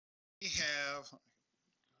have,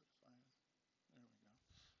 there we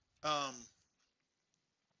go.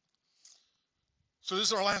 So this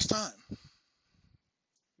is our last time.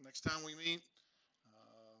 Next time we meet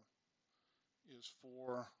is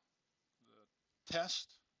for the test.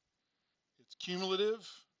 It's cumulative,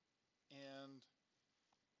 and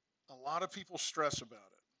a lot of people stress about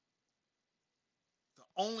it.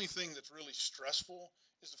 The only thing that's really stressful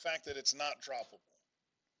is the fact that it's not droppable.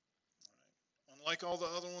 Right? Unlike all the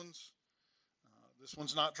other ones, this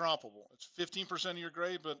one's not droppable. It's 15% of your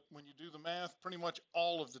grade, but when you do the math, pretty much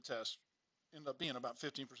all of the tests end up being about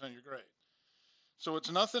 15% of your grade. So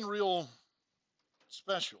it's nothing real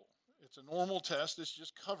special. It's a normal test. It's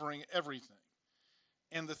just covering everything.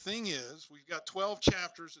 And the thing is, we've got 12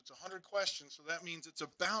 chapters. It's 100 questions. So that means it's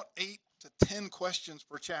about 8 to 10 questions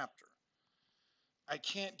per chapter. I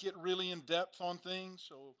can't get really in depth on things.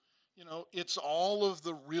 So, it's all of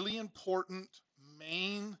the really important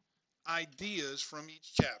main ideas from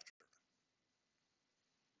each chapter.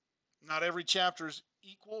 Not every chapter is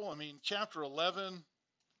equal. I mean, chapter 11,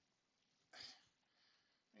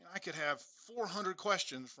 I could have 400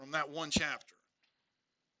 questions from that one chapter.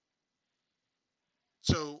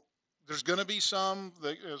 So there's going to be some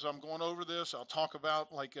that, as I'm going over this, I'll talk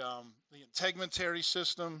about like the integumentary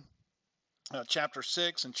system, chapter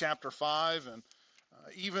 6 and chapter 5, and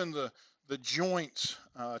even the joints,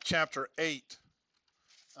 chapter 8.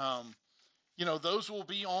 Those will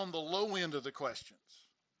be on the low end of the questions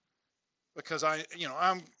because I'm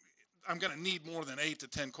going to need more than 8 to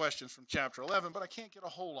 10 questions from chapter 11, but I can't get a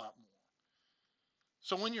whole lot more.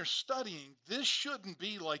 So when you're studying, this shouldn't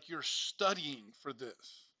be like you're studying for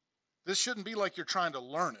this. This shouldn't be like you're trying to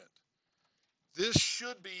learn it. This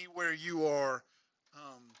should be where you're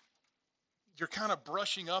kind of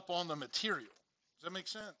brushing up on the material. Does that make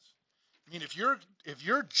sense? I mean, if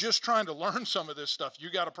you're just trying to learn some of this stuff, you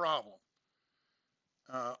got a problem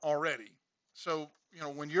already. So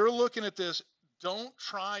when you're looking at this, don't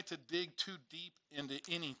try to dig too deep into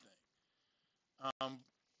anything. Um,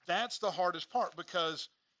 that's the hardest part because,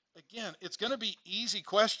 again, it's going to be easy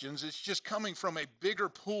questions. It's just coming from a bigger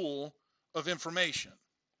pool of information.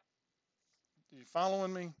 Are you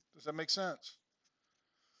following me? Does that make sense?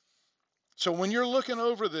 So when you're looking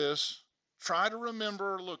over this, try to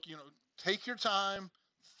remember, look, take your time,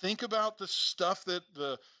 think about the stuff that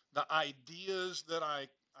the ideas that I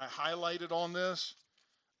highlighted on this.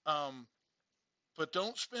 But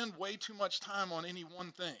don't spend way too much time on any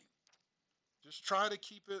one thing. Just try to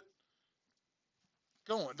keep it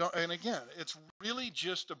going. And again, it's really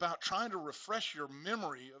just about trying to refresh your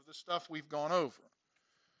memory of the stuff we've gone over.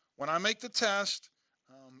 When I make the test,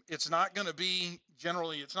 it's not going to be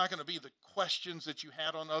the questions that you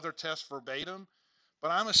had on other tests verbatim,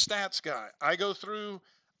 but I'm a stats guy. I go through,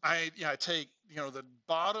 I take, the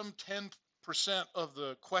bottom 10% of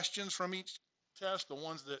the questions from each test, the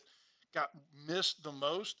ones that got missed the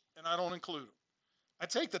most, and I don't include them. I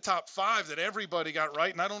take the top 5 that everybody got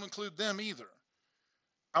right, and I don't include them either.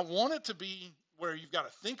 I want it to be where you've got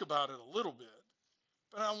to think about it a little bit,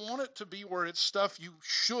 but I want it to be where it's stuff you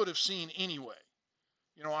should have seen anyway.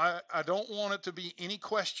 I don't want it to be any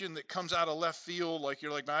question that comes out of left field. Like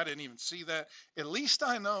you're like, I didn't even see that. At least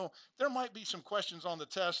I know there might be some questions on the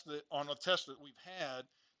test that we've had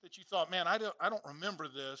that you thought, man, I don't remember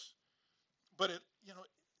this, but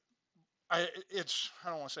I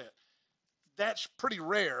don't want to say it. That's pretty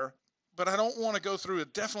rare, but I don't want to go through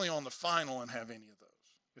it definitely on the final and have any of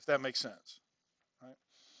those, if that makes sense. Right.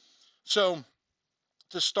 So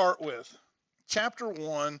to start with, chapter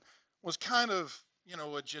 1 was kind of,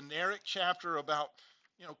 a generic chapter about,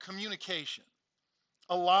 communication.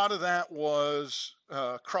 A lot of that was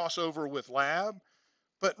crossover with lab,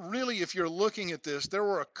 but really, if you're looking at this, there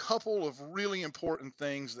were a couple of really important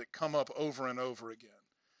things that come up over and over again.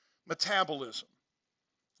 Metabolism,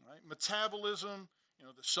 right? Metabolism,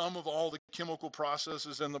 the sum of all the chemical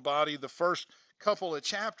processes in the body. The first couple of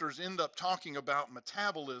chapters end up talking about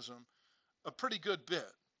metabolism a pretty good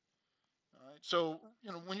bit. All right. So,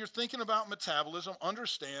 when you're thinking about metabolism,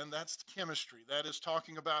 understand that's chemistry. That is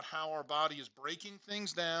talking about how our body is breaking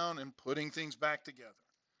things down and putting things back together.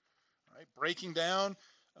 All right. Breaking down,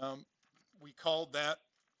 um, we called that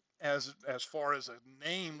as far as a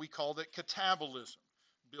name, we called it catabolism.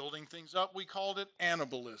 Building things up, we called it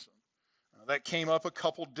anabolism. That came up a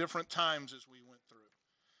couple different times as we went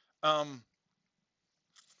through.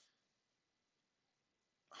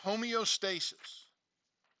 Homeostasis.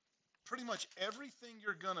 Pretty much everything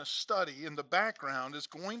you're going to study in the background is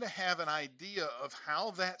going to have an idea of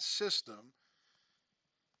how that system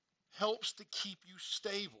helps to keep you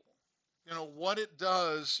stable. What it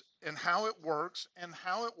does and how it works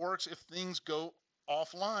if things go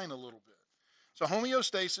offline a little bit. So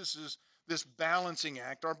homeostasis is this balancing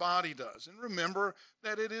act our body does. And remember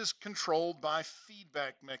that it is controlled by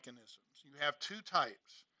feedback mechanisms. You have two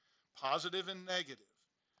types, positive and negative.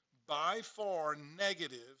 By far,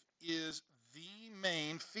 negative is the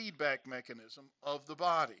main feedback mechanism of the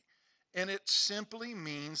body. And it simply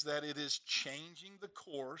means that it is changing the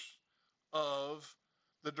course of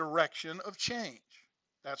the direction of change.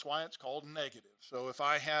 That's why it's called negative. So if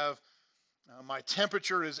I have my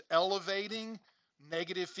temperature is elevating,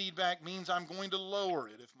 negative feedback means I'm going to lower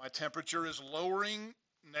it. If my temperature is lowering,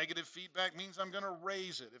 negative feedback means I'm going to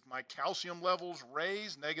raise it. If my calcium levels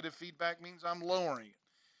raise, negative feedback means I'm lowering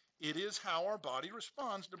it. It is how our body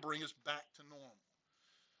responds to bring us back to normal.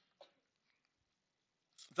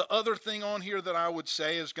 The other thing on here that I would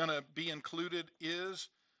say is going to be included is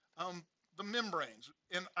the membranes.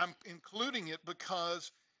 And I'm including it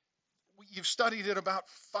because you've studied it about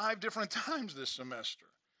 5 different times this semester.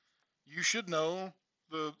 You should know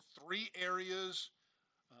the 3 areas,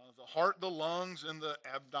 the heart, the lungs, and the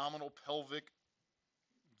abdominal pelvic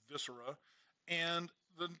viscera, and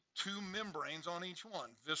the 2 membranes on each one,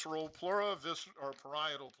 visceral pleura, or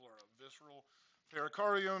parietal pleura, visceral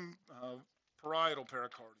pericardium, parietal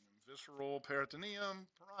pericardium, visceral peritoneum,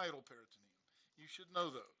 parietal peritoneum. You should know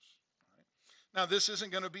those. Right? Now, this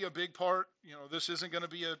isn't going to be a big part. This isn't going to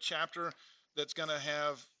be a chapter that's going to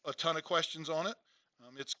have a ton of questions on it.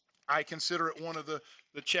 I consider it one of the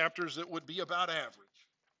chapters that would be about average.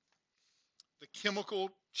 The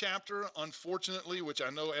chemical chapter, unfortunately, which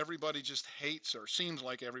I know everybody just hates, or seems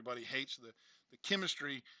like everybody hates the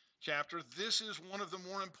chemistry chapter, this is one of the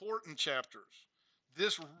more important chapters.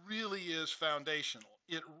 This really is foundational.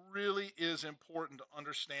 It really is important to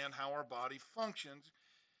understand how our body functions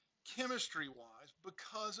chemistry-wise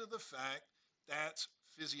because of the fact that's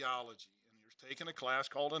physiology. And you're taking a class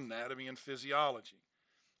called Anatomy and Physiology.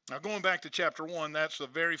 Now, going back to chapter 1, that's the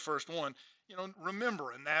very first one.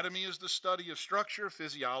 Remember, anatomy is the study of structure,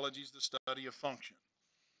 physiology is the study of function.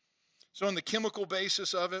 So in the chemical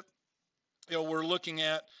basis of it, we're looking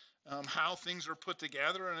at how things are put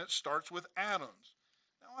together, and it starts with atoms.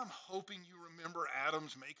 Now, I'm hoping you remember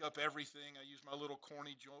atoms make up everything. I use my little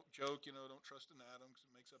corny joke, don't trust an atom because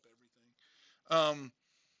it makes up everything.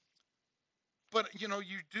 But,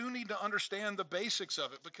 you do need to understand the basics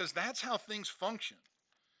of it because that's how things function.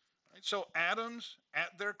 Right? So atoms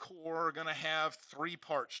at their core are going to have 3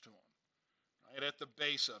 parts to them. Right? At the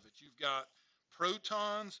base of it, you've got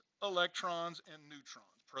protons, electrons, and neutrons.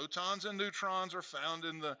 Protons and neutrons are found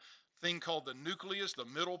in the thing called the nucleus, the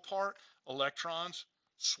middle part. Electrons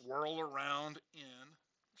swirl around in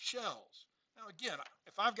shells. Now again,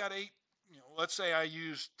 if I've got 8, let's say I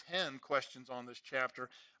use 10 questions on this chapter,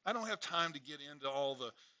 I don't have time to get into all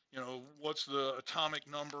the what's the atomic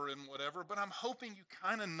number and whatever, but I'm hoping you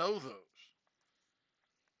kind of know those.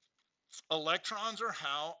 Electrons are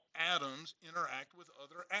how atoms interact with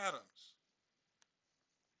other atoms.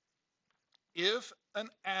 If an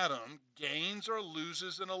atom gains or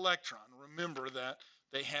loses an electron, remember that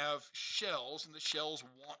they have shells, and the shells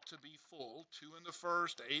want to be full, 2 in the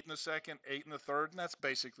first, 8 in the second, 8 in the third, and that's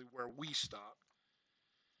basically where we stop.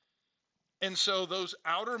 And so those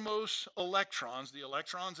outermost electrons, the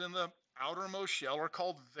electrons in the outermost shell, are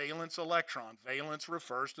called valence electrons. Valence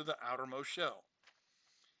refers to the outermost shell.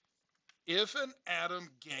 If an atom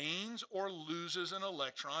gains or loses an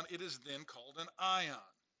electron, it is then called an ion.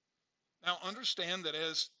 Now understand that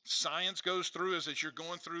as science goes through, as you're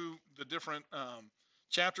going through the different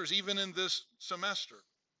chapters, even in this semester,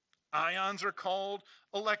 ions are called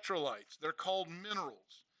electrolytes. They're called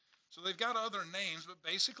minerals. So they've got other names, but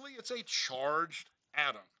basically it's a charged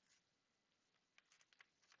atom.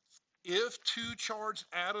 If 2 charged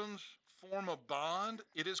atoms form a bond,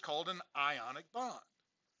 it is called an ionic bond.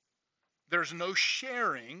 There's no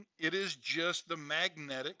sharing. It is just the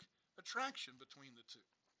magnetic attraction between the 2.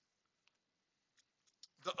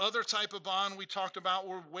 The other type of bond we talked about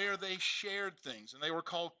were where they shared things, and they were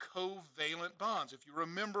called covalent bonds. If you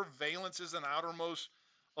remember, valence is an outermost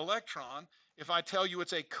electron. If I tell you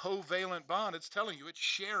it's a covalent bond, it's telling you it's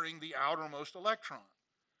sharing the outermost electron.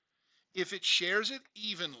 If it shares it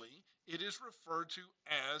evenly, it is referred to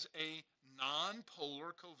as a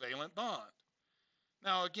nonpolar covalent bond.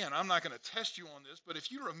 Now, again, I'm not going to test you on this, but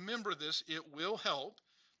if you remember this, it will help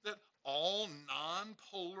that all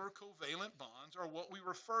nonpolar covalent bonds are what we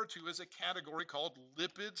refer to as a category called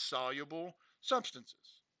lipid-soluble substances.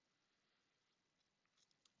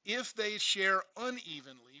 If they share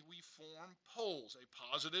unevenly, we form poles,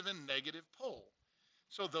 a positive and negative pole.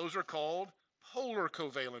 So those are called polar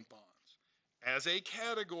covalent bonds. as a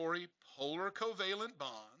category, polar covalent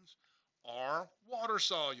bonds are water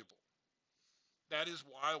soluble. That is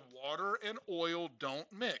why water and oil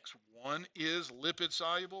don't mix. One is lipid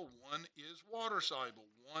soluble, one is water soluble.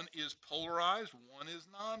 One is polarized, one is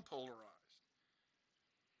non-polarized.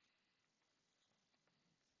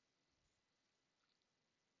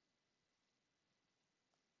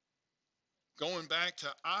 Going back to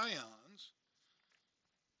ions,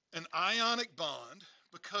 an ionic bond,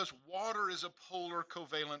 because water is a polar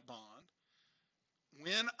covalent bond,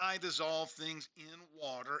 when I dissolve things in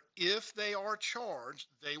water, if they are charged,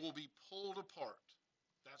 they will be pulled apart.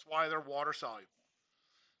 That's why they're water soluble.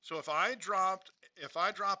 So if I drop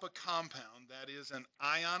a compound that is an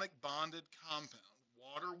ionic bonded compound,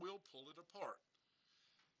 water will pull it apart.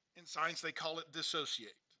 In science, they call it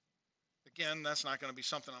dissociate. Again, that's not going to be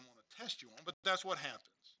something I'm going to test you on, but that's what happens.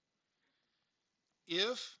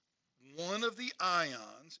 If one of the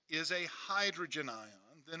ions is a hydrogen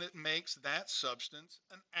ion, then it makes that substance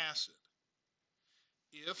an acid.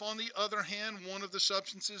 If, on the other hand, one of the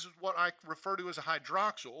substances is what I refer to as a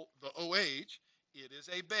hydroxyl, the OH, it is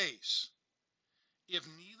a base. If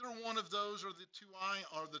neither one of those are the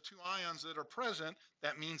two ions that are present,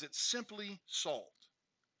 that means it's simply salt.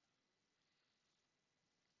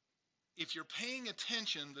 If you're paying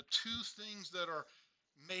attention, the two things that are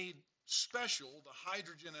made special, the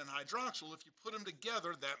hydrogen and hydroxyl, if you put them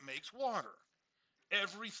together, that makes water.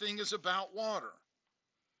 Everything is about water.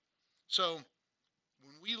 So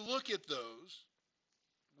when we look at those,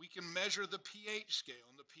 we can measure the pH scale,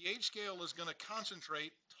 and the pH scale is going to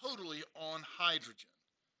concentrate totally on hydrogen.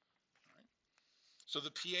 Right? So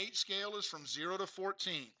the pH scale is from 0 to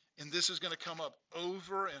 14, and this is going to come up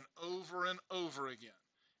over and over and over again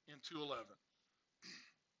in 211.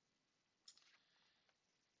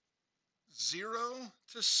 0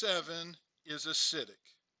 to 7 is acidic.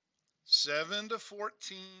 7 to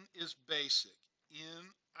 14 is basic. In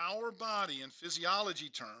our body, in physiology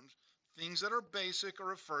terms, things that are basic are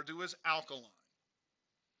referred to as alkaline.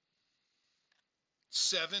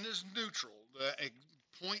 7 is neutral. The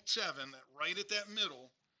 0.7, that right at that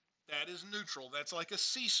middle, that is neutral. That's like a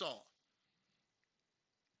seesaw.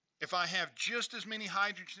 If I have just as many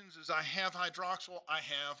hydrogens as I have hydroxyl, I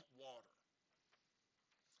have water.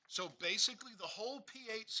 So basically, the whole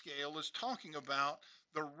pH scale is talking about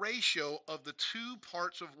the ratio of the two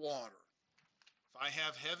parts of water. If I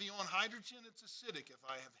have heavy on hydrogen, it's acidic. If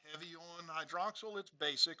I have heavy on hydroxyl, it's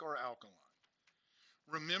basic or alkaline.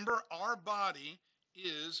 Remember, our body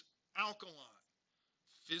is alkaline.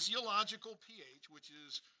 Physiological pH, which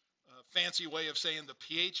is a fancy way of saying the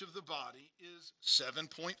pH of the body, is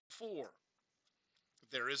 7.4.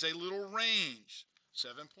 There is a little range.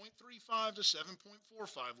 7.35 to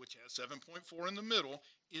 7.45, which has 7.4 in the middle,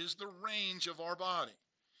 is the range of our body.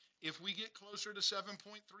 If we get closer to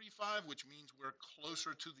 7.35, which means we're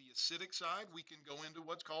closer to the acidic side, we can go into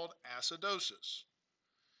what's called acidosis.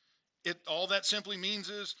 All that simply means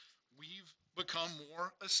is we've become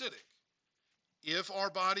more acidic. If our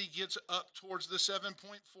body gets up towards the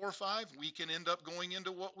 7.45, we can end up going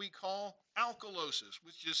into what we call alkalosis,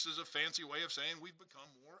 which just is a fancy way of saying we've become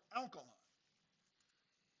more alkaline.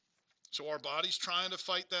 So our body's trying to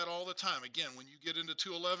fight that all the time. Again, when you get into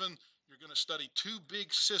 211, you're going to study two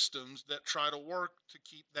big systems that try to work to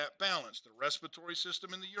keep that balance, the respiratory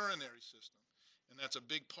system and the urinary system. And that's a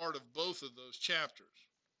big part of both of those chapters.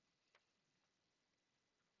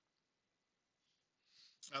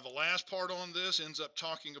 Now, the last part on this ends up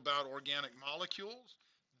talking about organic molecules.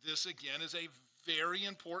 This, again, is a very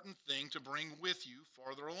important thing to bring with you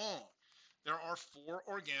farther along. There are 4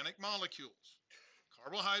 organic molecules: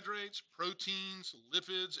 carbohydrates, proteins,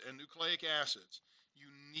 lipids, and nucleic acids. You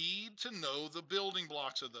need to know the building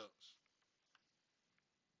blocks of those.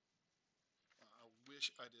 I wish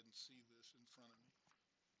I didn't see this in front of me.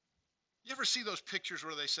 You ever see those pictures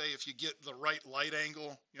where they say if you get the right light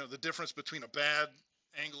angle, the difference between a bad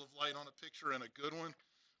angle of light on a picture and a good one?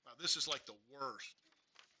 Wow, this is like the worst.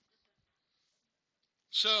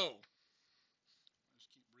 So, let's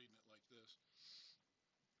keep reading it like this.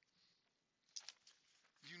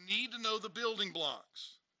 You need to know the building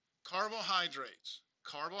blocks. Carbohydrates.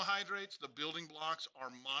 Carbohydrates, the building blocks are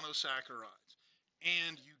monosaccharides.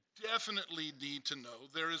 And you definitely need to know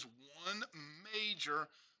there is one major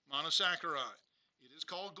monosaccharide. It is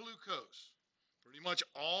called glucose. Pretty much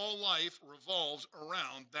all life revolves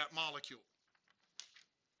around that molecule.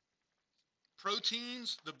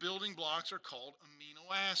 Proteins, the building blocks are called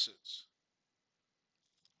amino acids.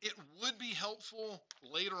 It would be helpful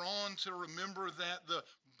later on to remember that the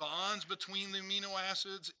bonds between the amino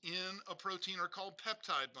acids in a protein are called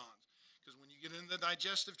peptide bonds. Because when you you get in the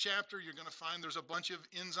digestive chapter, you're going to find there's a bunch of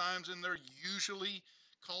enzymes in there, usually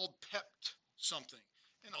called pept something.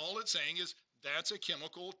 And all it's saying is that's a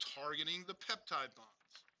chemical targeting the peptide bonds.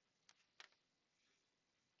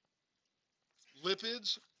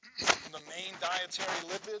 Lipids, the main dietary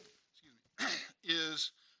lipid,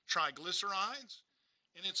 is triglycerides.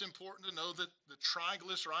 And it's important to know that the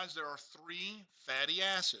triglycerides, there are 3 fatty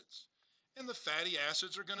acids. And the fatty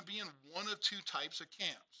acids are going to be in one of 2 types of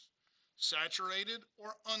camps, saturated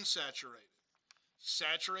or unsaturated.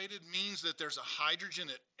 Saturated means that there's a hydrogen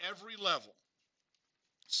at every level.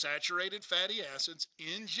 Saturated fatty acids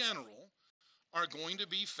in general are going to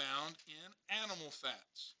be found in animal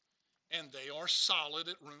fats, and they are solid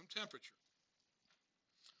at room temperature.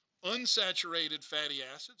 Unsaturated fatty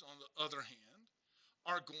acids, on the other hand,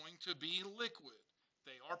 are going to be liquid.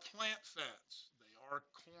 They are plant fats. They are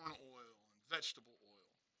corn oil and vegetable oil,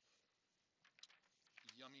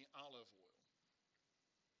 yummy olive oil.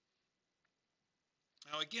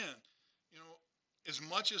 Now again, as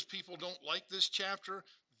much as people don't like this chapter,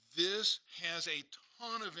 this has a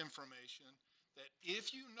ton of information that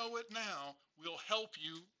if you know it now, will help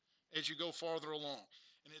you as you go farther along.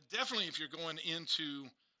 And it definitely, if you're going into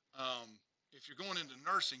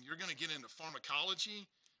nursing, you're going to get into pharmacology,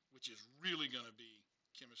 which is really going to be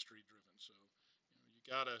chemistry driven. So, you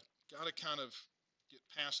gotta kind of get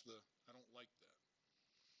past the I don't like that.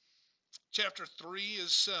 Chapter 3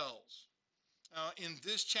 is cells. In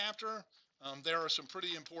this chapter, there are some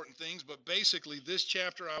pretty important things, but basically this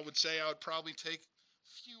chapter I would say I would probably take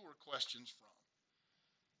fewer questions from.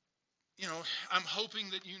 I'm hoping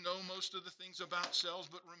that you know most of the things about cells,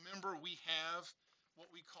 but remember we have what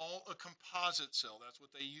we call a composite cell. That's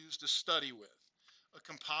what they use to study with. A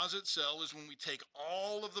composite cell is when we take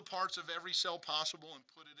all of the parts of every cell possible and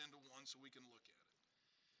put it into one so we can look at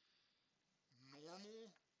it. Normal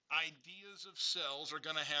ideas of cells are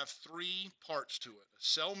going to have 3 parts to it: a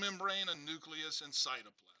cell membrane, a nucleus, and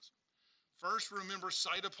cytoplasm. First, remember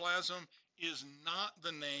cytoplasm is not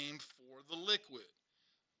the name for the liquid.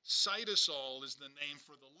 Cytosol is the name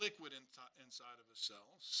for the liquid inside of a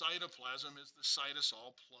cell. Cytoplasm is the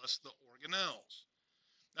cytosol plus the organelles.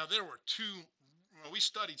 Now there were 2, we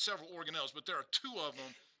studied several organelles, but there are 2 of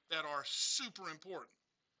them that are super important.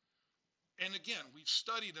 And again, we've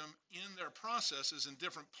studied them in their processes in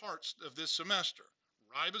different parts of this semester.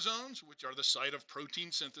 Ribosomes, which are the site of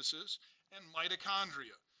protein synthesis, and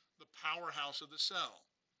mitochondria, the powerhouse of the cell.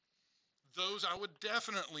 Those I would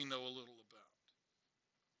definitely know a little about.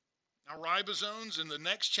 Now, ribosomes, in the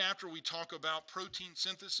next chapter, we talk about protein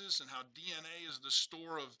synthesis and how DNA is the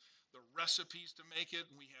store of the recipes to make it.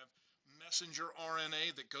 And we have messenger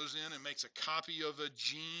RNA that goes in and makes a copy of a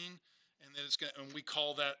gene, and then and we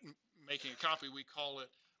call that making a copy. We call it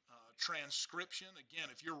transcription. Again,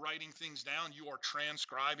 if you're writing things down, you are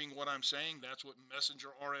transcribing what I'm saying. That's what messenger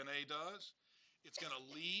RNA does. It's going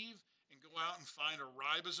to leave and go out and find a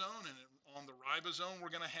ribosome, and on the ribosome, we're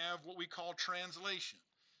going to have what we call translation.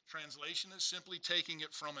 Translation is simply taking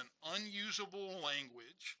it from an unusable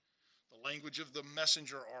language, the language of the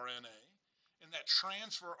messenger RNA, and that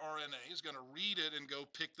transfer RNA is going to read it and go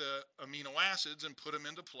pick the amino acids and put them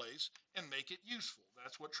into place and make it useful.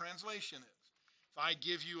 That's what translation is.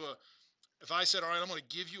 If I said, all right, I'm going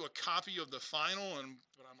to give you a copy of the final,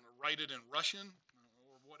 but I'm going to write it in Russian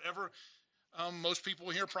or whatever, most people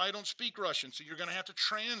here probably don't speak Russian, so you're going to have to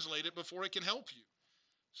translate it before it can help you.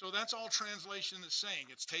 So that's all translation is saying.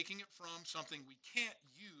 It's taking it from something we can't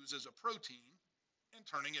use as a protein and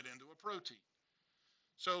turning it into a protein.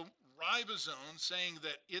 So ribosome, saying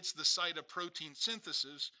that it's the site of protein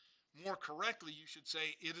synthesis, more correctly you should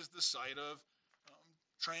say it is the site of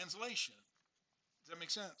translation. Does that make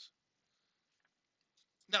sense?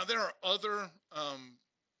 Now there are other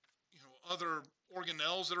other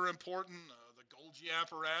organelles that are important. The Golgi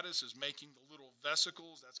apparatus is making the little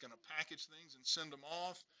vesicles. That's going to package things and send them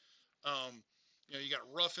off. You got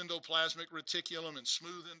rough endoplasmic reticulum and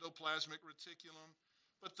smooth endoplasmic reticulum.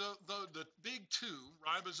 But the big 2,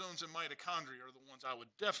 ribosomes and mitochondria, are the ones I would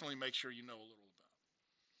definitely make sure you know a little about.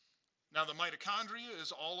 Now the mitochondria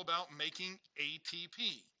is all about making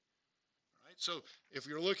ATP. Right? So if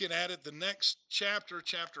you're looking at it, the next chapter,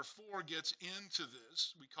 chapter 4, gets into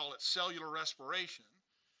this. We call it cellular respiration.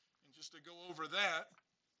 And just to go over that,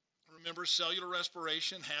 remember cellular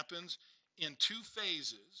respiration happens in 2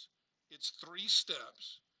 phases. It's 3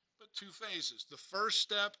 steps, but 2 phases. The first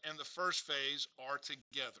step and the first phase are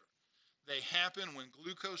together. They happen when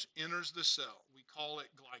glucose enters the cell. We call it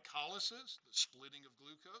glycolysis, the splitting of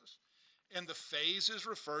glucose. And the phase is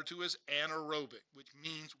referred to as anaerobic, which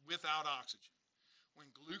means without oxygen. When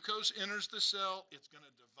glucose enters the cell, it's going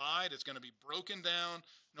to divide, it's going to be broken down,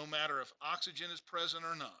 no matter if oxygen is present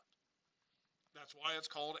or not. That's why it's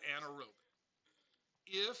called anaerobic.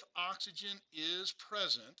 If oxygen is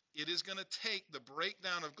present, it is going to take the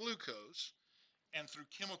breakdown of glucose and through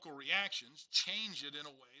chemical reactions, change it in a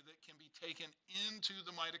way that can be taken into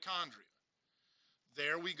the mitochondria.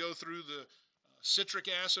 There we go through the citric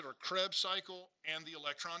acid or Krebs cycle and the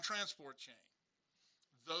electron transport chain.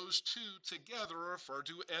 Those two together are referred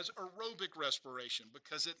to as aerobic respiration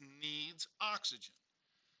because it needs oxygen.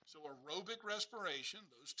 So aerobic respiration,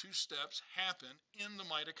 those two steps happen in the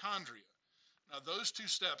mitochondria. Now those two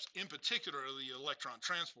steps, in particular the electron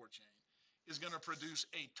transport chain, is going to produce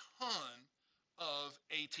a ton of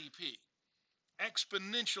ATP,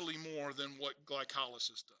 exponentially more than what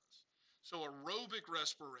glycolysis does. So aerobic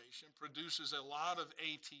respiration produces a lot of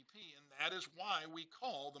ATP, and that is why we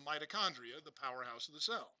call the mitochondria the powerhouse of the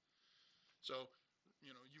cell. So,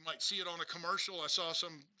 you might see it on a commercial. I saw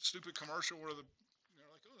some stupid commercial where they're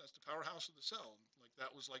like, oh, that's the powerhouse of the cell. Like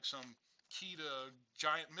that was like some key to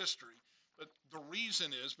giant mystery. But the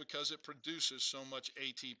reason is because it produces so much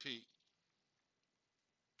ATP.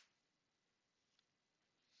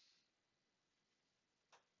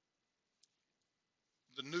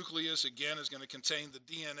 The nucleus, again, is going to contain the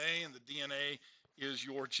DNA, and the DNA is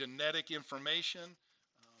your genetic information.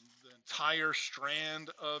 The entire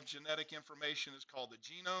strand of genetic information is called the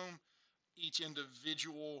genome. Each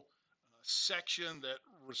individual section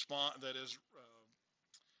that is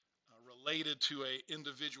related to an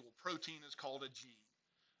individual protein is called a gene.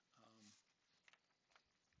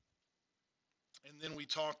 And then we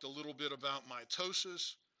talked a little bit about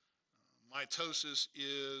mitosis. Mitosis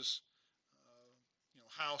is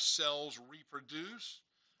how cells reproduce.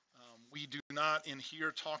 We do not in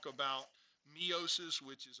here talk about meiosis,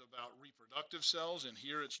 which is about reproductive cells. In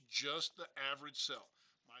here, it's just the average cell.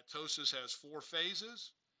 Mitosis has 4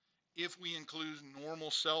 phases. If we include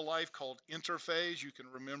normal cell life called interphase, you can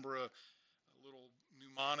remember a little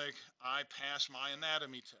mnemonic, I pass my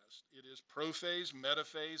anatomy test. It is prophase,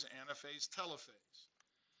 metaphase, anaphase, telophase.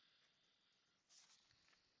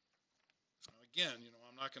 Again,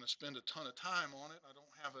 I'm not going to spend a ton of time on it. I don't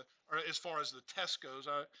have or as far as the test goes,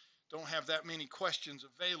 I don't have that many questions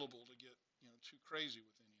available to get, too crazy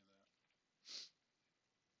with any of that.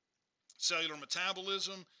 Cellular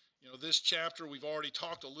metabolism, this chapter we've already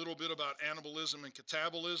talked a little bit about anabolism and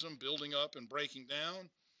catabolism, building up and breaking down.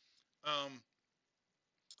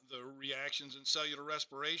 The reactions in cellular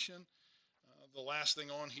respiration. The last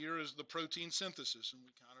thing on here is the protein synthesis, and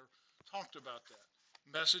we kind of talked about that.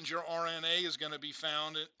 Messenger RNA is going to be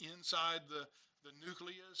found inside the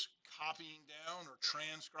nucleus, copying down or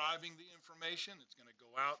transcribing the information. It's going to go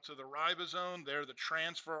out to the ribosome. There, the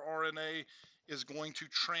transfer RNA is going to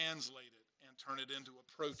translate it and turn it into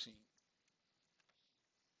a protein.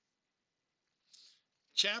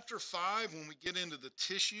 Chapter 5, when we get into the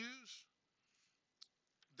tissues,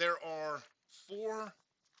 there are 4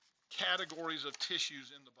 categories of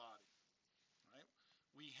tissues in the body. Right?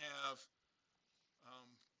 We have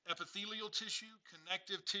epithelial tissue,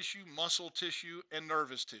 connective tissue, muscle tissue, and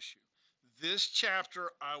nervous tissue. This chapter,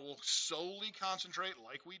 I will solely concentrate,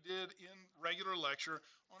 like we did in regular lecture,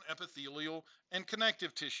 on epithelial and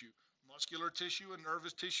connective tissue. Muscular tissue and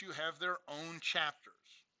nervous tissue have their own chapters.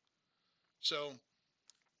 So,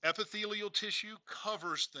 epithelial tissue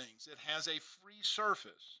covers things. It has a free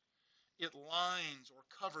surface. It lines or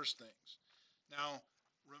covers things. Now,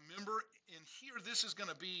 remember, in here, this is going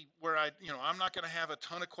to be where I'm not going to have a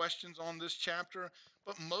ton of questions on this chapter,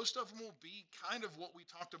 but most of them will be kind of what we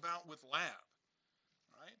talked about with lab,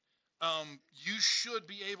 right? You should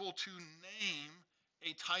be able to name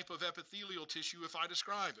a type of epithelial tissue if I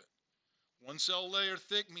describe it. 1 cell layer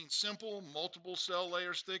thick means simple, multiple cell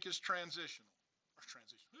layers thick is transitional,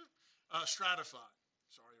 or stratified.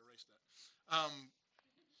 Sorry, erase that.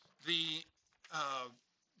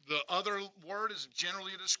 The other word is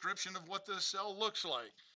generally a description of what the cell looks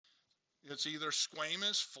like. It's either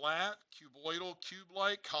squamous, flat, cuboidal,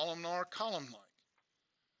 cube-like, columnar, column-like.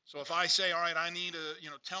 So if I say, all right, I need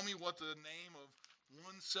tell me what the name of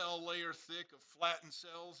 1 cell layer thick of flattened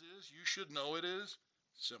cells is, you should know it is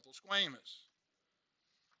simple squamous.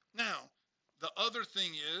 Now, the other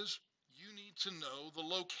thing is you need to know the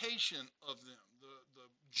location of them, the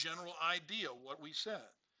general idea, what we said.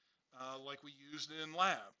 Like we used in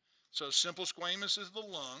lab. So simple squamous is the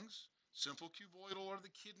lungs, simple cuboidal are the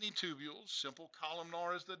kidney tubules, simple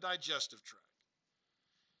columnar is the digestive tract.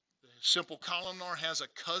 The simple columnar has a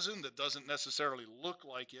cousin that doesn't necessarily look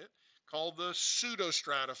like it, called the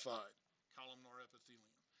pseudostratified columnar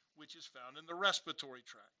epithelium, which is found in the respiratory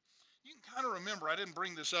tract. you can kind of remember, I didn't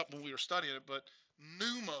bring this up when we were studying it, but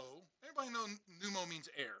pneumo, everybody know pneumo means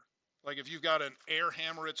air. Like if you've got an air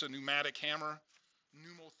hammer, it's a pneumatic hammer.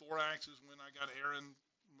 Pneumothorax is when I got air in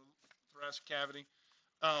the thoracic cavity.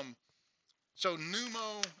 Um, so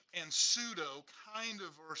pneumo and pseudo kind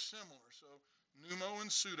of are similar. So pneumo and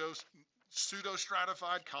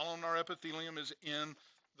pseudostratified columnar epithelium is in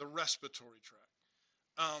the respiratory tract.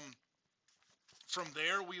 From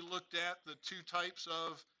there, we looked at the two types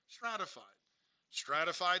of stratified.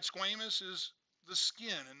 Stratified squamous is the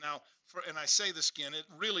skin. And now, and I say the skin, it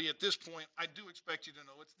really at this point, I do expect you to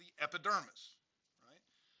know it's the epidermis, right?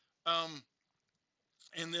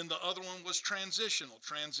 And then the other one was transitional.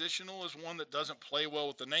 Transitional is one that doesn't play well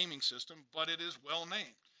with the naming system, but it is well named.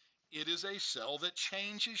 It is a cell that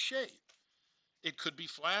changes shape. It could be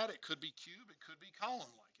flat, it could be cube, it could be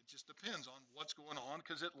column-like. It just depends on what's going on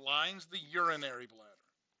because it lines the urinary bladder.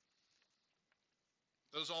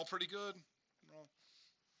 Those all pretty good? Well,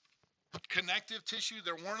 connective tissue,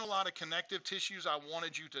 there weren't a lot of connective tissues I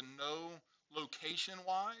wanted you to know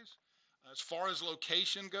location-wise. As far as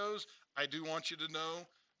location goes, I do want you to know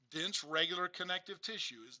dense regular connective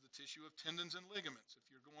tissue is the tissue of tendons and ligaments.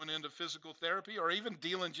 If you're going into physical therapy or even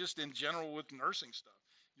dealing just in general with nursing stuff,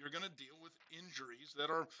 you're going to deal with injuries that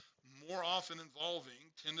are more often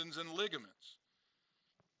involving tendons and ligaments.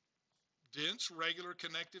 Dense regular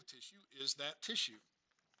connective tissue is that tissue.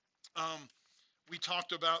 We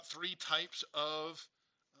talked about three types of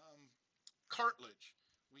cartilage.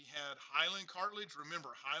 We had hyaline cartilage. Remember,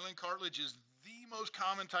 hyaline cartilage is the most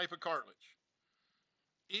common type of cartilage.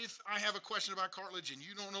 If I have a question about cartilage and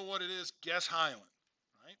you don't know what it is, guess hyaline,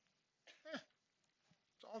 right?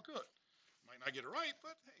 It's all good. Might not get it right,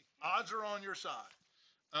 but hey, odds are on your side.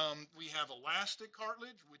 We have elastic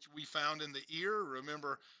cartilage, which we found in the ear.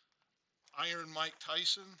 Remember Iron Mike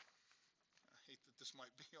Tyson? I hate that this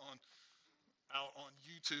might be out on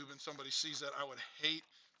YouTube and somebody sees that. I would hate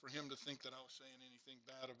for him to think that I was saying anything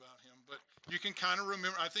bad about him, but you can kind of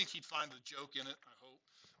remember. I think he'd find a joke in it, I hope,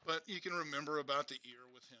 but you can remember about the ear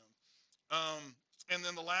with him. And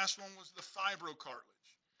then the last one was the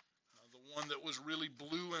fibrocartilage, the one that was really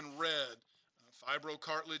blue and red.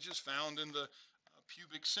 Fibrocartilage is found in the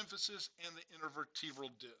pubic symphysis and the intervertebral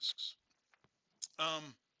discs.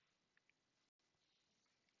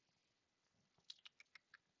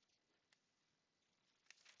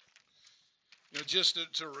 Just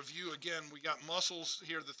to review again, we got muscles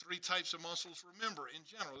here, the three types of muscles. Remember, in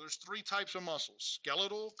general, there's three types of muscles: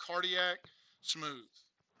 skeletal, cardiac, smooth.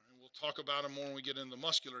 Right, we'll talk about them more when we get in the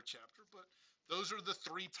muscular chapter, but those are the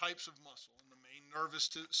three types of muscle. And the main nervous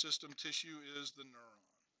system tissue is the neuron.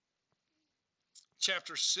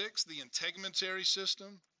 Chapter 6, the integumentary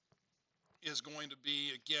system, is going to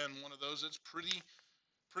be, again, one of those that's pretty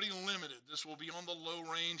limited. This will be on the low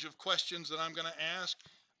range of questions that I'm going to ask.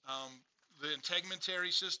 The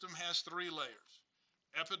integumentary system has three layers: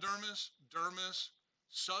 epidermis, dermis,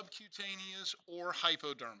 subcutaneous, or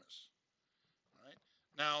hypodermis. Right?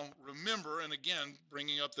 Now, remember, and again,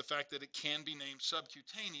 bringing up the fact that it can be named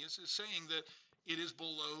subcutaneous is saying that it is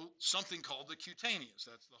below something called the cutaneous.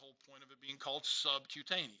 That's the whole point of it being called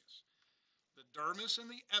subcutaneous. The dermis and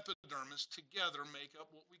the epidermis together make up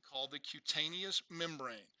what we call the cutaneous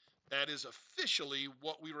membrane. That is officially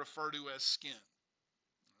what we refer to as skin.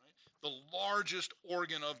 The largest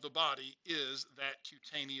organ of the body is that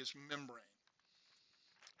cutaneous membrane.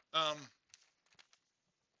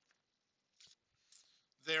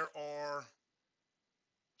 There are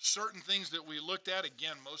certain things that we looked at.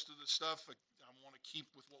 Again, most of the stuff I want to keep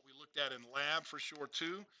with what we looked at in lab for sure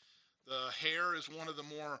too. The hair is one of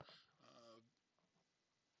the more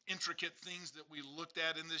intricate things that we looked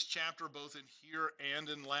at in this chapter, both in here and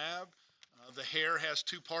in lab. The hair has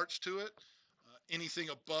two parts to it. Anything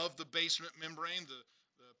above the basement membrane, the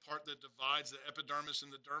part that divides the epidermis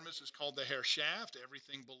and the dermis, is called the hair shaft.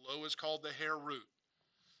 Everything below is called the hair root.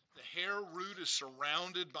 The hair root is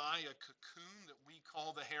surrounded by a cocoon that we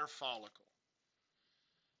call the hair follicle.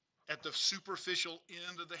 At the superficial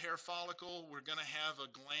end of the hair follicle, we're going to have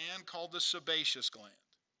a gland called the sebaceous gland.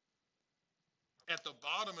 At the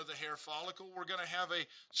bottom of the hair follicle, we're going to have a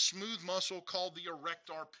smooth muscle called the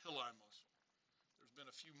erector pili muscle. There's been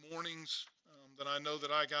a few mornings that I know that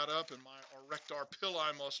I got up and my erector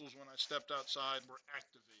pili muscles when I stepped outside were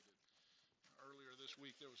activated. Earlier this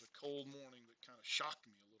week there was a cold morning that kind of shocked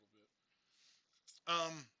me a little bit.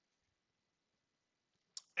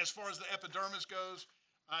 As far as the epidermis goes,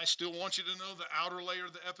 I still want you to know the outer layer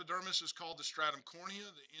of the epidermis is called the stratum cornea.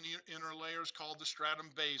 The inner layer is called the stratum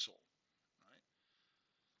basal. Right?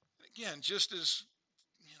 Again, just as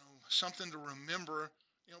something to remember,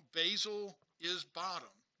 basal is bottom.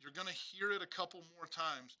 You're going to hear it a couple more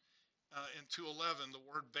times in 211, the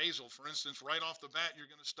word basal. For instance, right off the bat, you're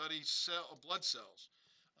going to study blood cells.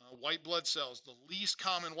 White blood cells, the least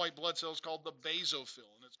common white blood cell is called the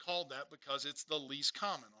basophil, and it's called that because it's the least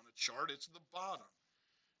common. On a chart, it's the bottom.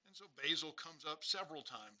 And so basal comes up several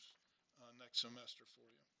times next semester for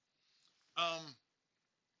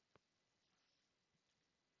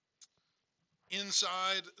you.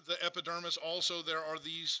 Inside the epidermis also there are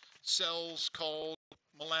these cells called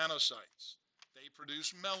melanocytes. They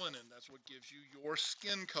produce melanin. That's what gives you your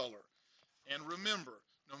skin color. And remember,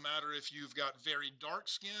 no matter if you've got very dark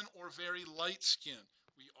skin or very light skin,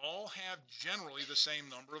 we all have generally the same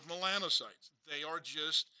number of melanocytes. They are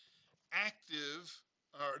just active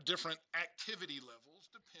or different activity levels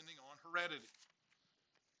depending on heredity.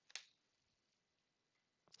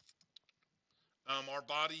 Our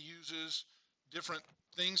body uses different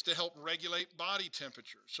things to help regulate body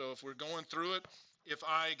temperature. So if we're going through it, if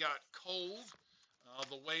I got cold,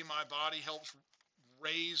 the way my body helps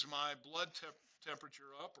raise my blood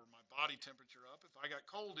temperature up or my body temperature up, if I got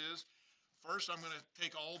cold is, first I'm going to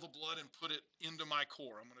take all the blood and put it into my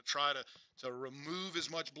core. I'm going to try to remove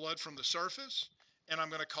as much blood from the surface, and I'm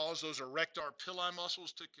going to cause those erector pili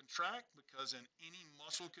muscles to contract, because in any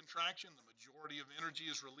muscle contraction, the majority of energy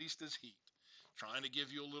is released as heat, trying to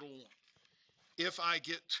give you a little warmth. If I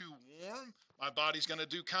get too warm, my body's going to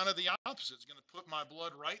do kind of the opposite. It's going to put my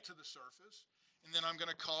blood right to the surface, and then I'm going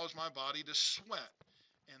to cause my body to sweat.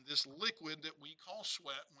 And this liquid that we call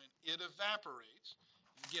sweat, when it evaporates,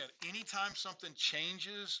 again, anytime something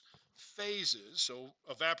changes phases, so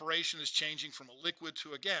evaporation is changing from a liquid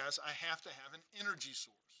to a gas, I have to have an energy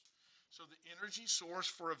source. So the energy source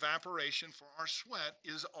for evaporation for our sweat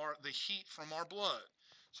is the heat from our blood.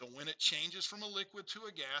 So when it changes from a liquid to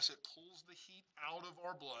a gas, it pulls the heat out of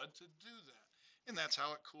our blood to do that. And that's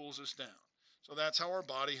how it cools us down. So that's how our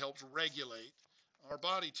body helps regulate our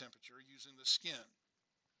body temperature using the skin.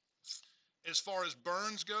 As far as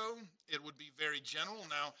burns go, it would be very general.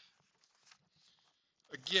 Now,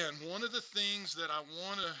 again, one of the things that I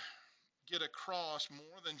want to get across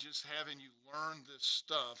more than just having you learn this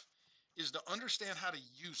stuff is to understand how to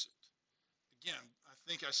use it. Again, I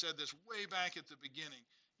think I said this way back at the beginning.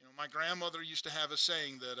 You know, my grandmother used to have a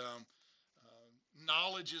saying that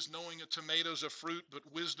knowledge is knowing a tomato's a fruit, but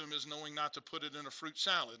wisdom is knowing not to put it in a fruit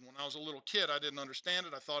salad. When I was a little kid, I didn't understand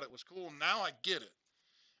it. I thought it was cool. Now I get it.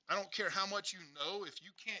 I don't care how much you know. If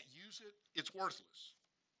you can't use it, it's worthless,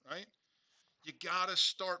 right? You got to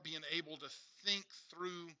start being able to think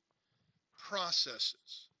through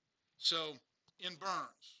processes. So in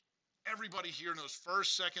burns, everybody here knows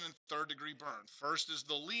first, second, and third degree burn. First is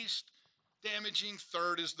the least damaging,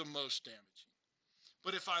 third is the most damaging.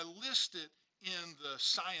 But if I list it in the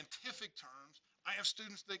scientific terms, I have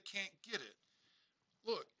students that can't get it.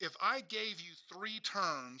 Look, if I gave you 3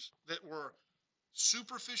 terms that were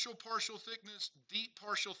superficial partial thickness, deep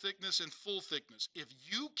partial thickness, and full thickness, if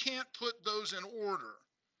you can't put those in order,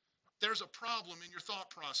 there's a problem in your thought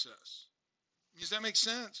process. Does that make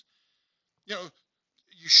sense? You know,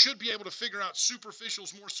 you should be able to figure out superficial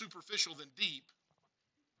is more superficial than deep.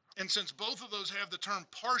 And since both of those have the term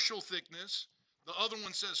partial thickness, the other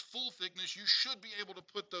one says full thickness, you should be able to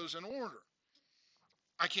put those in order.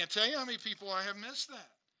 I can't tell you how many people I have missed that.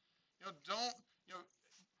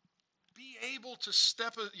 Be able to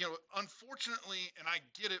unfortunately, and I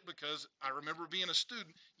get it because I remember being a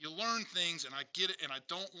student, you learn things and I get it and I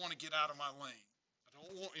don't want to get out of my lane. I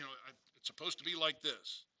don't want, it's supposed to be like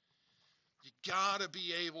this. You got to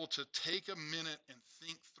be able to take a minute and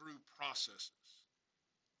think through processes.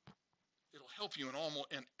 It'll help you in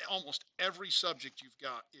almost every subject you've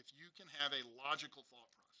got if you can have a logical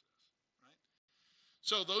thought process, right?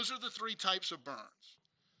 So those are the 3 types of burns.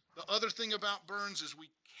 The other thing about burns is we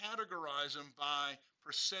categorize them by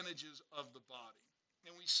percentages of the body.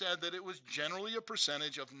 And we said that it was generally a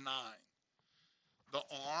percentage of 9. The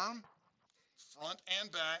arm, front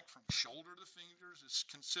and back, from shoulder to fingers, is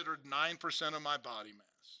considered 9% of my body mass.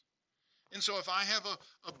 And so if I have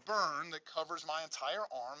a burn that covers my entire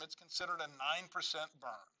arm, it's considered a 9%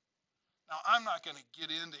 burn. Now, I'm not going to get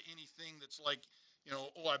into anything that's like,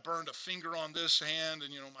 I burned a finger on this hand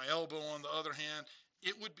and, my elbow on the other hand.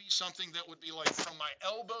 It would be something that would be like from my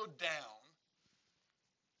elbow down,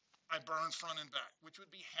 I burned front and back, which would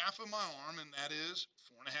be half of my arm, and that is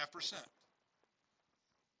 4.5%.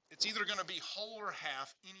 It's either going to be whole or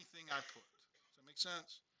half anything I put. Does that make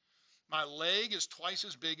sense? My leg is twice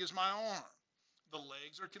as big as my arm. The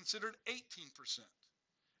legs are considered 18%.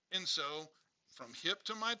 And so from hip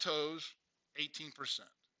to my toes, 18%.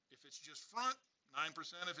 If it's just front, 9%.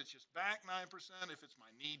 If it's just back, 9%. If it's my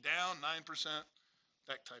knee down, 9%.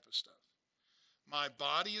 that type of stuff. My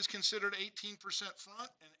body is considered 18%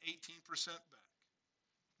 front and 18% back.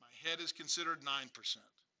 My head is considered 9%, right?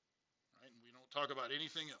 And we don't talk about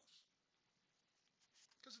anything else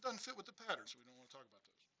because it doesn't fit with the pattern, so we don't want to talk about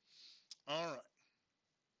those. All right.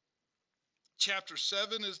 Chapter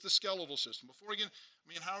 7 is the skeletal system. Before we get,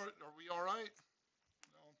 how are we all right?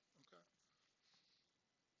 No? Okay.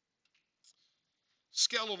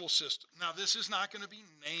 Skeletal system. Now, this is not going to be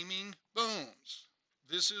naming bones.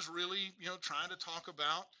 This is really, trying to talk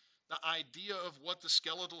about the idea of what the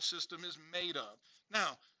skeletal system is made of.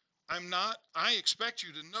 Now, I expect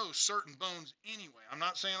you to know certain bones anyway. I'm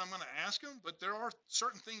not saying I'm going to ask them, but there are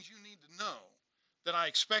certain things you need to know that I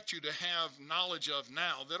expect you to have knowledge of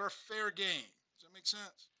now that are fair game. Does that make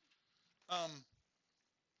sense?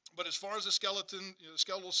 But as far as the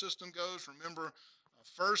skeletal system goes, remember,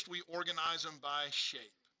 first we organize them by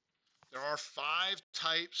shape. There are 5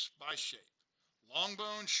 types by shape: long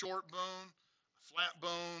bone, short bone, flat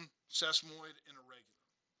bone, sesamoid, and irregular.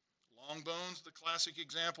 Long bones, the classic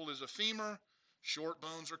example is a femur. Short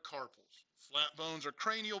bones are carpals. Flat bones are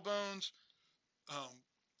cranial bones.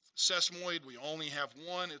 Sesamoid, we only have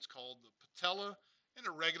one. It's called the patella. And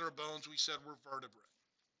irregular bones, we said, were vertebrae.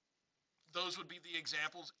 Those would be the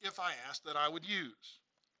examples, if I asked, that I would use.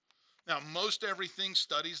 Now, most everything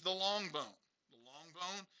studies the long bone. The long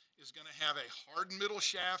bone is going to have a hardened middle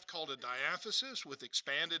shaft called a diaphysis with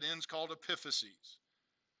expanded ends called epiphyses.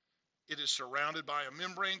 It is surrounded by a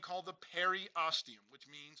membrane called the periosteum, which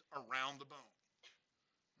means around the bone.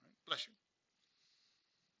 Right? Bless you.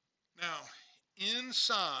 Now,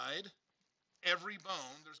 inside every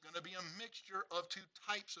bone, there's going to be a mixture of 2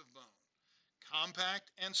 types of bone: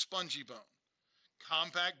 compact and spongy bone.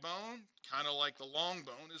 Compact bone, kind of like the long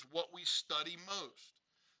bone, is what we study most.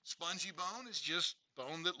 Spongy bone is just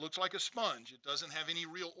bone that looks like a sponge. It doesn't have any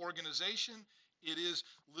real organization. It is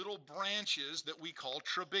little branches that we call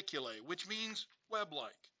trabeculae, which means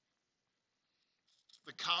web-like.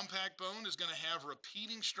 The compact bone is going to have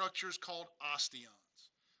repeating structures called osteons.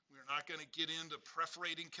 We're not going to get into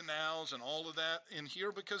perforating canals and all of that in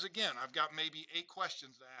here because, again, I've got maybe 8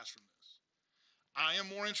 questions to ask from this. I am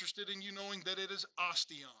more interested in you knowing that it is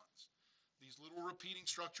osteons, these little repeating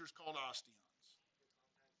structures called osteons.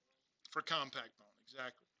 For compact bone,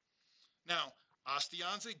 exactly. Now,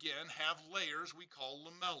 osteons, again, have layers we call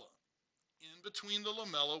lamella. In between the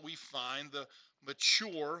lamella, we find the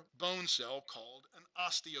mature bone cell called an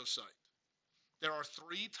osteocyte. There are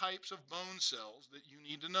 3 types of bone cells that you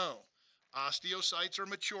need to know. Osteocytes are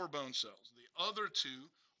mature bone cells. The other 2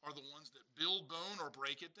 are the ones that build bone or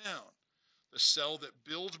break it down. The cell that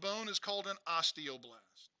builds bone is called an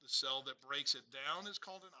osteoblast. The cell that breaks it down is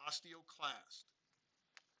called an osteoclast.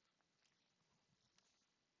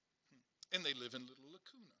 And they live in little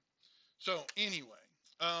lacuna. So anyway,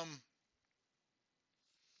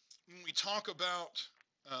 when we talk about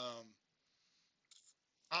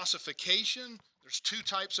ossification, there's 2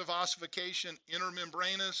 types of ossification: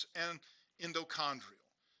 intermembranous and endochondrial.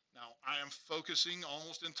 Now, I am focusing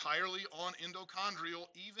almost entirely on endochondrial,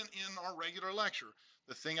 even in our regular lecture.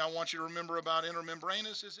 The thing I want you to remember about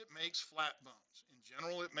intermembranous is it makes flat bones. In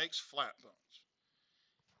general, it makes flat bones.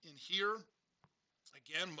 In here,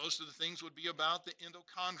 again, most of the things would be about the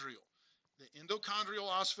endochondrial. The endochondrial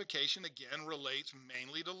ossification, again, relates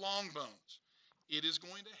mainly to long bones. It is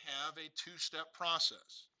going to have a 2-step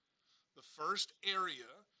process. The first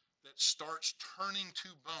area that starts turning to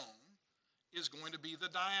bone is going to be the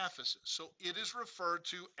diaphysis. So it is referred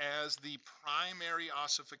to as the primary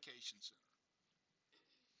ossification center.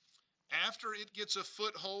 After it gets a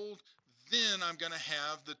foothold, then I'm going to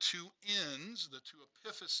have the 2 ends, the 2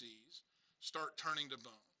 epiphyses, start turning to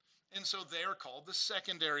bone. And so they are called the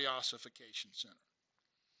secondary ossification center.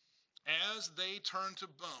 As they turn to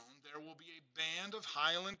bone, there will be a band of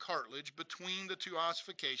hyaline cartilage between the 2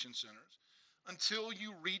 ossification centers until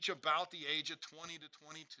you reach about the age of 20 to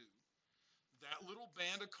 22. That little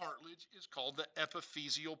band of cartilage is called the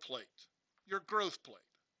epiphyseal plate, your growth plate.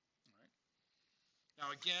 Right?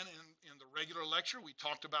 Now, again, in the regular lecture, we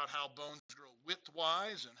talked about how bones grow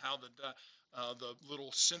widthwise and how the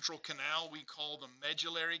little central canal we call the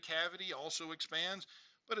medullary cavity also expands.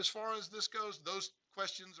 But as far as this goes, those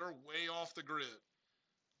questions are way off the grid.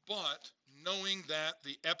 But knowing that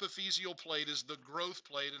the epiphyseal plate is the growth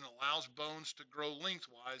plate and allows bones to grow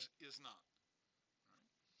lengthwise is not.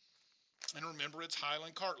 And remember, it's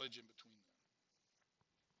hyaline cartilage in between them.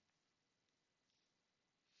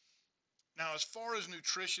 Now, as far as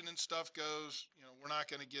nutrition and stuff goes, we're not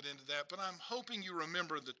going to get into that, but I'm hoping you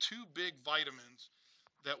remember the 2 big vitamins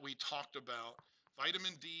that we talked about: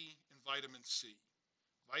 vitamin D and vitamin C.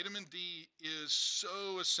 Vitamin D is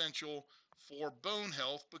so essential for bone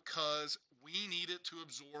health because we need it to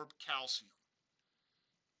absorb calcium.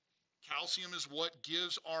 Calcium is what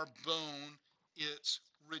gives our bone its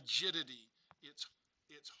rigidity, its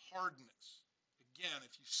hardness. Again,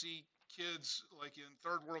 if you see kids like in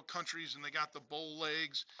third world countries and they got the bow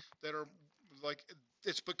legs that are like,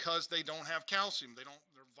 it's because they don't have calcium. They're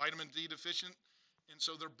vitamin D deficient, and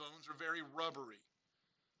so their bones are very rubbery.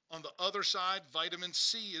 On the other side, vitamin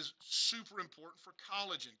C is super important for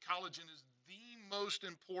collagen. Collagen is the most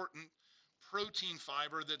important protein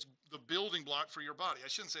fiber that's the building block for your body. I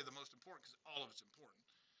shouldn't say the most important because all of it's important.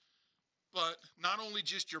 But not only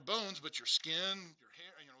just your bones, but your skin, your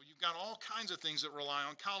hair, you've got all kinds of things that rely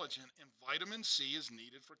on collagen, and vitamin C is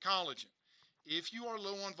needed for collagen. If you are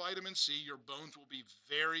low on vitamin C, your bones will be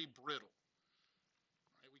very brittle.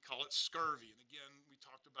 Right? We call it scurvy. And again, we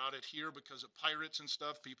talked about it here because of pirates and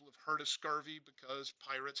stuff. People have heard of scurvy because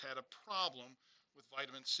pirates had a problem with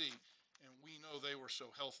vitamin C, and we know they were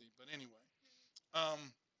so healthy. But anyway,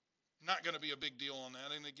 not going to be a big deal on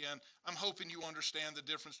that. And again, I'm hoping you understand the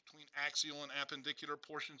difference between axial and appendicular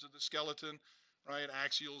portions of the skeleton, right?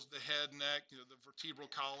 Axial is the head, neck, the vertebral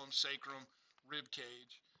column, sacrum, rib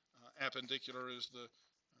cage. Appendicular is the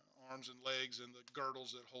arms and legs and the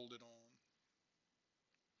girdles that hold it on.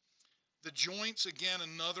 The joints, again,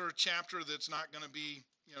 another chapter that's not going to be,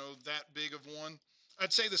 that big of one.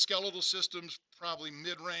 I'd say the skeletal system's probably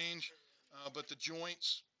mid-range, but the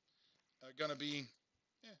joints are going to be,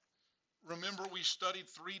 remember, we studied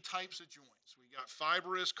 3 types of joints. We got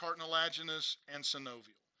fibrous, cartilaginous, and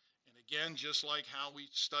synovial. And again, just like how we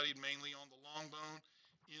studied mainly on the long bone,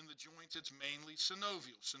 in the joints, it's mainly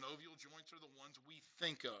synovial. Synovial joints are the ones we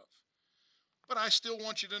think of. But I still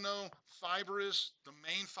want you to know fibrous, the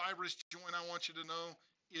main fibrous joint I want you to know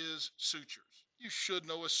is sutures. You should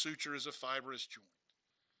know a suture is a fibrous joint.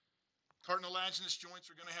 Cartilaginous joints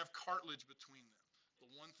are going to have cartilage between them.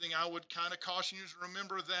 The one thing I would kind of caution you is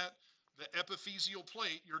remember that the epiphyseal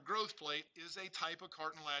plate, your growth plate, is a type of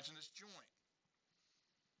cartilaginous joint.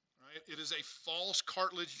 Right? It is a false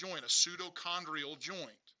cartilage joint, a pseudochondrial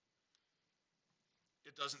joint.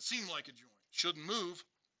 It doesn't seem like a joint. Shouldn't move.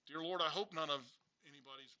 Dear Lord, I hope none of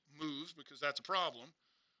anybody's moves because that's a problem.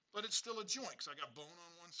 But it's still a joint because I got bone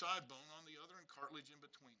on one side, bone on the other, and cartilage in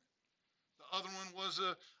between it. The other one was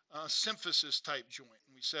a symphysis type joint.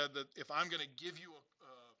 And we said that if I'm going to give you a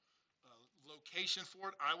location for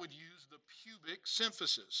it, I would use the pubic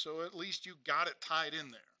symphysis. So at least you got it tied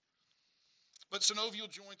in there. But synovial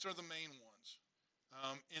joints are the main ones.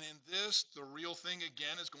 And in this, the real thing,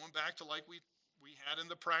 again, is going back to like we had in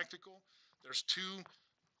the practical. There's 2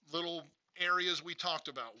 little areas we talked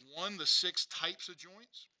about. One, the 6 types of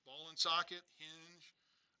joints, ball and socket, hinge,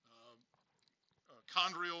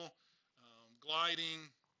 chondrial, gliding,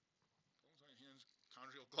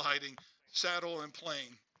 chondrial, gliding, saddle, and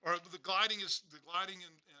plane. Or the gliding and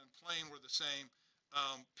plane were the same.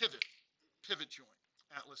 Pivot joint,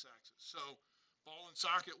 atlas axis. So ball and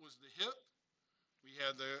socket was the hip. We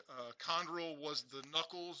had the chondral was the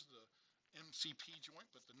knuckles, the MCP joint,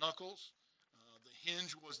 but the knuckles. The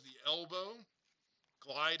hinge was the elbow.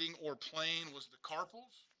 Gliding or plane was the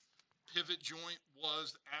carpals. Pivot joint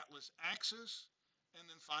was the atlas axis. And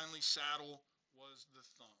then finally saddle was the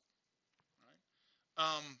thumb.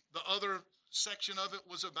 Right? The other section of it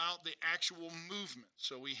was about the actual movement.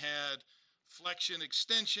 So we had flexion,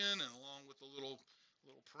 extension, and along with the little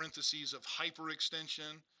parentheses of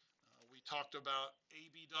hyperextension. We talked about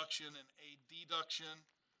abduction and adduction,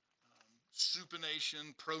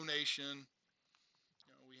 supination, pronation.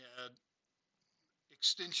 We had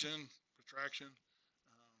extension, protraction,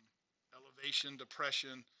 elevation,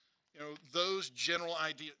 depression. Those general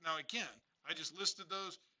ideas. Now again, I just listed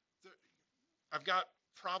those. I've got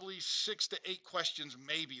probably 6 to 8 questions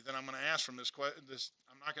maybe that I'm going to ask from this.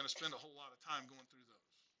 I'm not going to spend a whole lot of time going through those.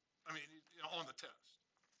 I mean, on the test.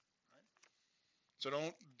 Right? So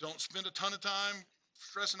don't spend a ton of time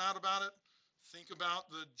stressing out about it. Think about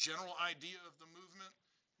the general idea of the movement.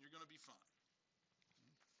 You're going to be fine.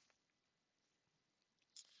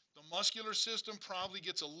 The muscular system probably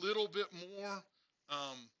gets a little bit more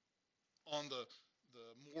on the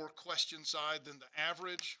more question side than the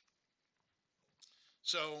average.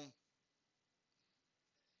 So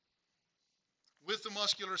with the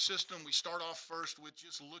muscular system, we start off first with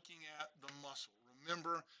just looking at the muscle.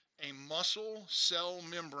 Remember, a muscle cell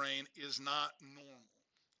membrane is not normal,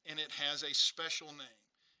 and it has a special name.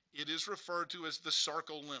 It is referred to as the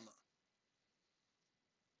sarcolemma.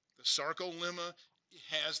 The sarcolemma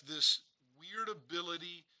has this weird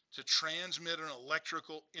ability to transmit an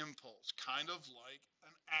electrical impulse, kind of like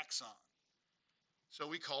an axon. So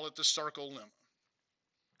we call it the sarcolemma.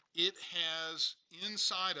 It has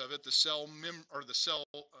inside of it the cell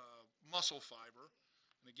muscle fiber.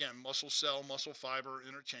 And again, muscle cell, muscle fiber,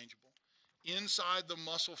 interchangeable. Inside the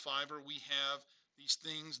muscle fiber, we have these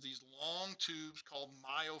things, these long tubes called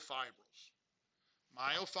myofibrils.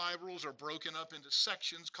 Myofibrils are broken up into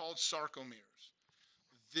sections called sarcomeres.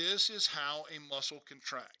 This is how a muscle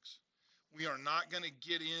contracts. We are not going to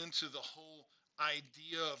get into the whole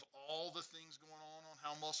idea of all the things going on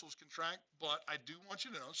how muscles contract, but I do want you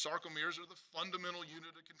to know sarcomeres are the fundamental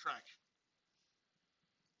unit of contraction.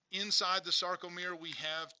 Inside the sarcomere, we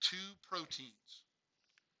have two proteins.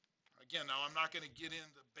 Again, now I'm not going to get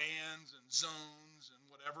into bands and zones and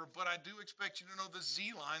whatever, but I do expect you to know the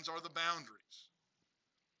Z lines are the boundaries.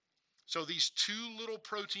 So these two little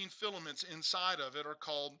protein filaments inside of it are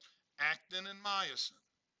called actin and myosin.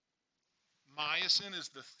 Myosin is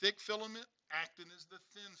the thick filament, actin is the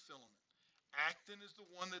thin filament. Actin is the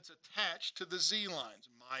one that's attached to the Z lines.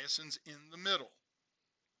 Myosin's in the middle.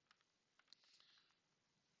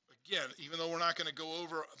 Again, even though we're not going to go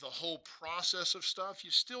over the whole process of stuff,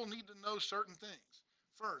 you still need to know certain things.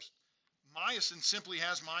 First, myosin simply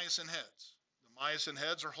has myosin heads. The myosin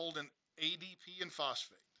heads are holding ADP and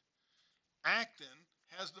phosphate. Actin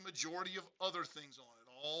has the majority of other things on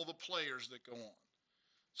it, all the players that go on.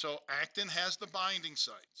 So actin has the binding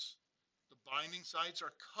sites. The binding sites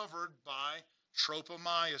are covered by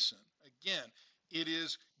tropomyosin. Again, it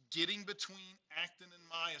is getting between actin and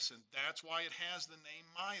myosin. That's why it has the name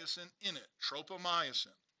myosin in it, tropomyosin.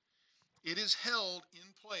 It is held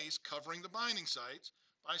in place, covering the binding sites,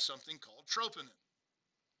 by something called troponin.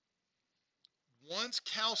 Once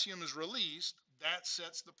calcium is released, that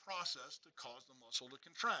sets the process to cause the muscle to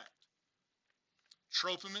contract.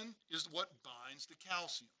 Troponin is what binds to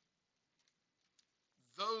calcium.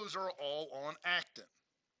 Those are all on actin.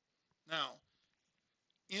 Now,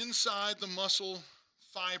 inside the muscle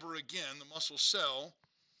fiber again, the muscle cell,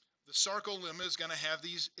 the sarcolemma is going to have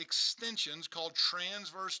these extensions called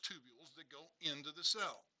transverse tubules that go into the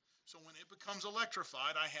cell. So when it becomes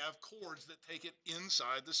electrified, I have cords that take it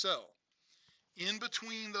inside the cell. In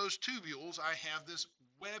between those tubules, I have this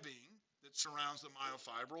webbing that surrounds the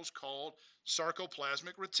myofibrils called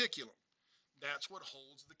sarcoplasmic reticulum. That's what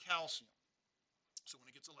holds the calcium. So when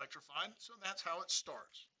it gets electrified, so that's how it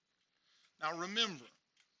starts. Now remember,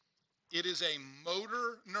 it is a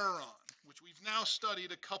motor neuron, which we've now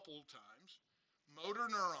studied a couple of times. Motor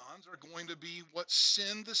neurons are going to be what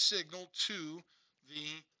send the signal to the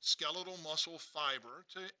skeletal muscle fiber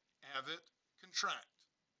to have it contract.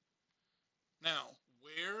 Now,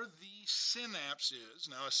 where the synapse is,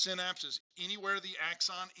 now a synapse is anywhere the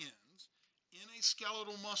axon ends, in a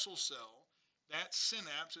skeletal muscle cell, that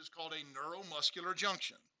synapse is called a neuromuscular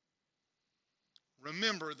junction.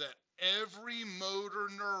 Remember that every motor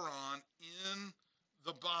neuron in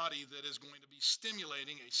the body that is going to be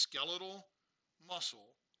stimulating a skeletal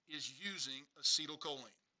muscle is using acetylcholine.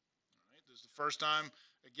 All right, this is the first time,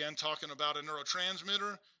 again, talking about a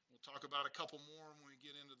neurotransmitter. We'll talk about a couple more when we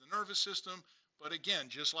get into the nervous system. But again,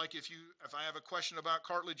 just like if I have a question about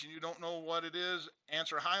cartilage and you don't know what it is,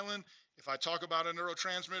 answer Hyland. If I talk about a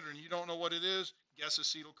neurotransmitter and you don't know what it is, guess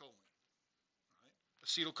acetylcholine. Right?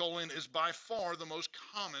 Acetylcholine is by far the most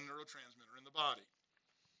common neurotransmitter in the body.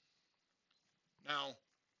 Now,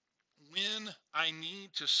 when I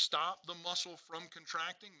need to stop the muscle from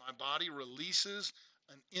contracting, my body releases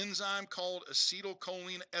an enzyme called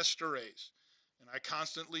acetylcholine esterase. And I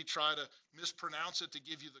constantly try to mispronounce it to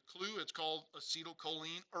give you the clue. It's called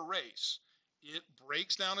acetylcholine erase. It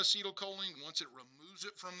breaks down acetylcholine. Once it removes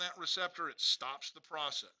it from that receptor, it stops the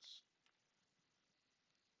process.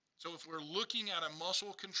 So if we're looking at a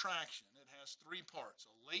muscle contraction, it has three parts.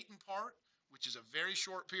 A latent part, which is a very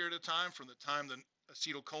short period of time from the time the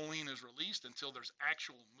acetylcholine is released until there's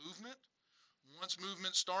actual movement. Once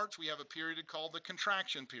movement starts, we have a period called the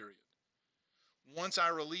contraction period. Once I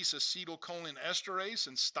release acetylcholine esterase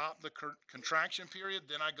and stop the contraction period,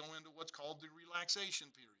 then I go into what's called the relaxation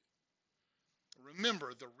period.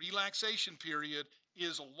 Remember, the relaxation period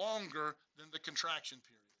is longer than the contraction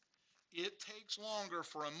period. It takes longer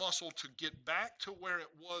for a muscle to get back to where it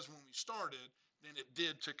was when we started than it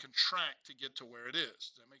did to contract to get to where it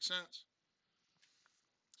is. Does that make sense?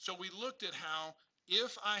 So we looked at how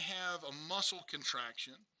if I have a muscle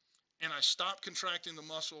contraction and I stop contracting the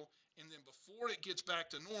muscle, and then before it gets back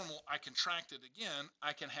to normal, I contract it again,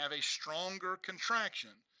 I can have a stronger contraction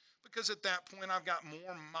because at that point I've got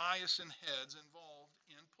more myosin heads involved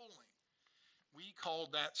in pulling. We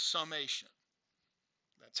called that summation.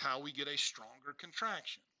 That's how we get a stronger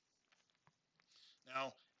contraction.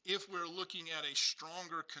 Now, If we're looking at a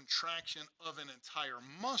stronger contraction of an entire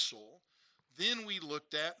muscle, then we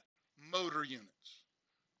looked at motor units.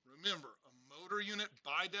 Remember, a motor unit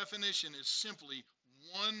by definition is simply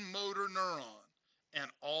one motor neuron and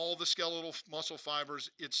all the skeletal muscle fibers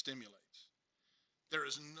it stimulates. There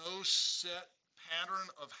is no set pattern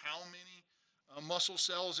of how many muscle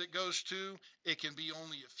cells it goes to. It can be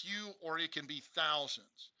only a few or it can be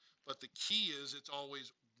thousands. But the key is it's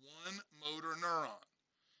always one motor neuron.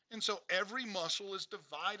 And so every muscle is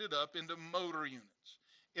divided up into motor units.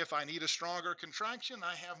 If I need a stronger contraction,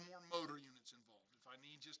 I have more motor units involved. If I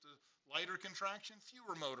need just a lighter contraction,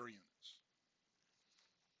 fewer motor units.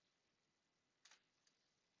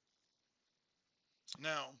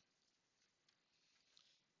 Now,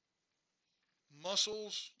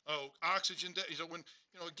 muscles, oxygen, so when,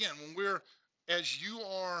 again, when we're, as you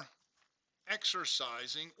are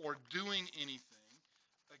exercising or doing anything,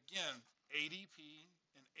 again, ADP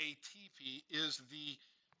and ATP is the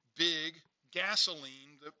big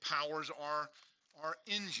gasoline that powers our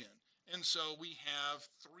engine. And so we have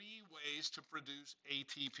three ways to produce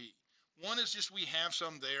ATP. One is just we have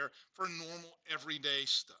some there for normal everyday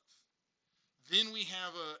stuff. Then we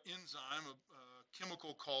have an enzyme, a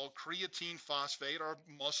chemical called creatine phosphate our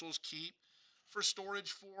muscles keep for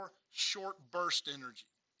storage for short burst energy.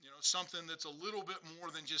 Something that's a little bit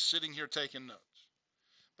more than just sitting here taking notes.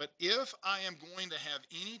 But if I am going to have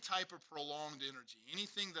any type of prolonged energy,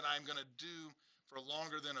 anything that I'm going to do for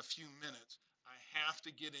longer than a few minutes, I have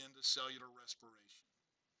to get into cellular respiration.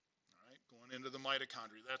 All right, going into the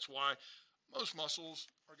mitochondria. That's why most muscles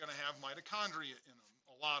are going to have mitochondria in them,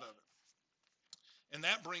 a lot of it. And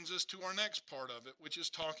that brings us to our next part of it, which is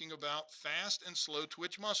talking about fast and slow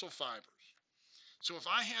twitch muscle fibers. So if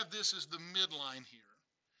I have this as the midline here,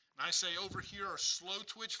 and I say over here are slow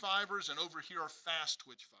twitch fibers and over here are fast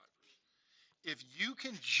twitch fibers. If you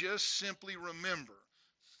can just simply remember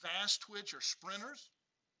fast twitch are sprinters,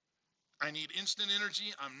 I need instant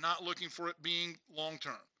energy, I'm not looking for it being long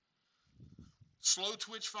term. Slow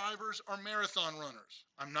twitch fibers are marathon runners.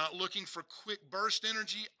 I'm not looking for quick burst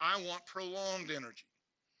energy, I want prolonged energy.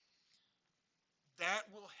 That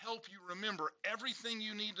will help you remember everything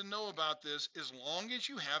you need to know about this as long as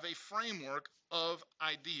you have a framework of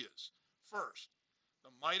ideas. First, the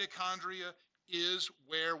mitochondria is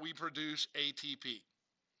where we produce ATP.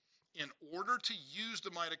 In order to use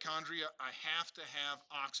the mitochondria, I have to have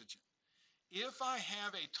oxygen. If I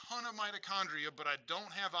have a ton of mitochondria but I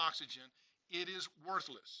don't have oxygen, it is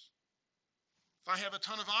worthless. If I have a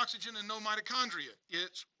ton of oxygen and no mitochondria,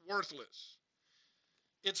 it's worthless.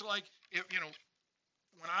 It's like,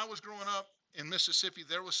 when I was growing up in Mississippi,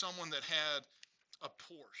 there was someone that had a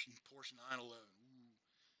Porsche 911.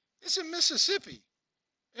 It's in Mississippi.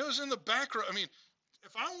 It was in the back row. I mean,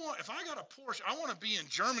 if I got a Porsche, I want to be in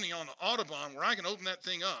Germany on the Autobahn where I can open that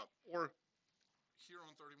thing up, or here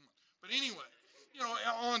on 31. But anyway,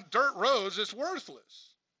 on dirt roads, it's worthless.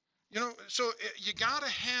 So you got to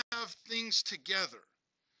have things together.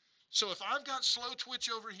 So if I've got slow twitch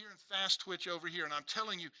over here and fast twitch over here, and I'm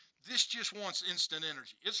telling you, this just wants instant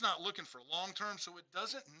energy. It's not looking for long term, so it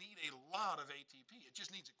doesn't need a lot of ATP. It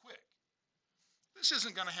just needs it quick. This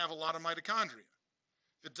isn't going to have a lot of mitochondria.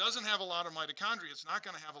 If it doesn't have a lot of mitochondria, it's not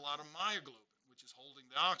going to have a lot of myoglobin, which is holding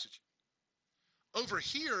the oxygen. Over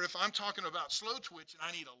here, if I'm talking about slow twitch and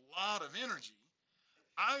I need a lot of energy,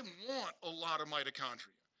 I want a lot of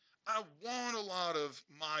mitochondria. I want a lot of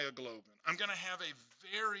myoglobin. I'm going to have a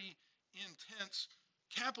very intense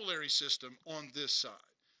capillary system on this side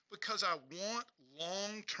because I want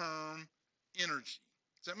long-term energy.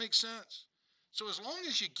 Does that make sense? So as long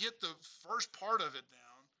as you get the first part of it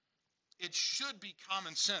down, it should be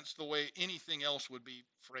common sense the way anything else would be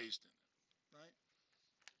phrased in it, right?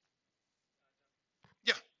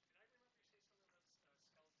 Yeah.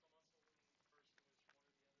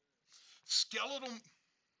 Skeletal,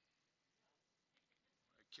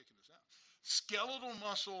 kicking us out. Skeletal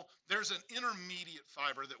muscle, there's an intermediate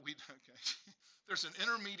fiber that we, okay. There's an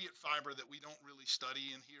intermediate fiber that we don't really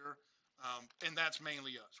study in here, and that's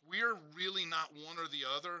mainly us. We're really not one or the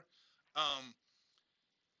other,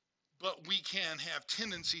 but we can have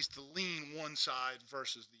tendencies to lean one side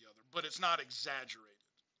versus the other, but it's not exaggerated.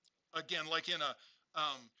 Again, like in a,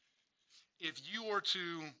 if you were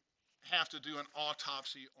to have to do an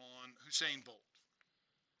autopsy on Usain Bolt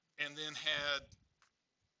and then had,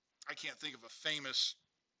 I can't think of a famous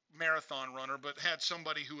marathon runner, but had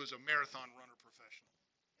somebody who was a marathon runner professional.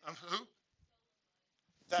 Who?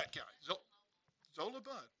 That guy, Zola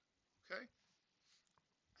Budd. Okay, I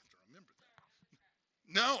have to remember that.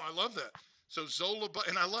 No, I love that. So Zola Budd,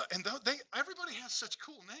 and I love, and everybody has such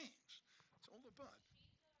cool names. Zola Budd.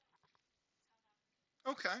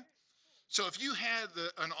 Okay. So if you had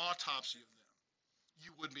an autopsy of them,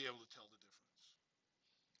 you would be able to tell the difference.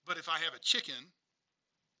 But if I have a chicken,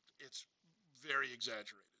 it's very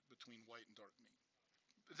exaggerated between white and dark meat.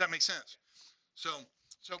 Does that make sense? So,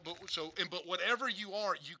 but whatever you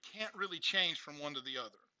are, you can't really change from one to the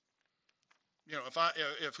other. You know,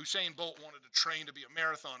 if Usain Bolt wanted to train to be a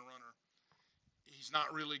marathon runner, he's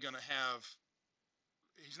not really going to have,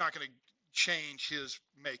 he's not going to change his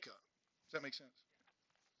makeup. Does that make sense?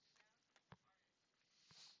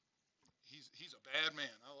 He's a bad man.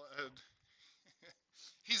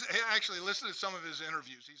 He's actually listen to some of his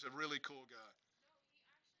interviews. He's a really cool guy.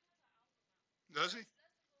 Does he?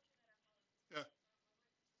 Yeah.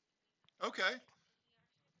 Okay.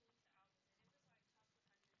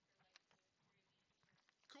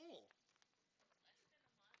 Cool.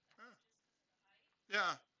 Yeah.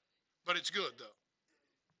 Yeah. But it's good though.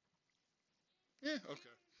 Yeah.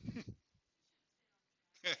 Okay.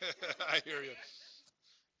 I hear you.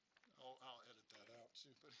 I'll edit that out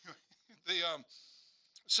too. But anyway, the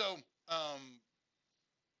so um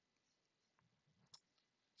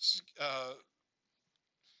uh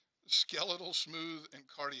skeletal, smooth, and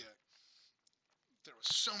cardiac. There were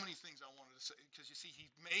so many things I wanted to say because you see, he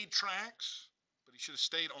made tracks, but he should have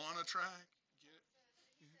stayed on a track.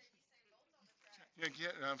 Get,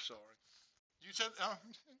 yeah, I'm sorry. You said, I got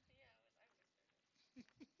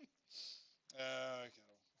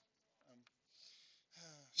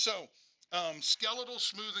so, skeletal,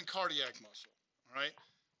 smooth, and cardiac muscle. All right.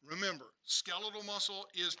 Remember, skeletal muscle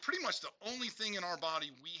is pretty much the only thing in our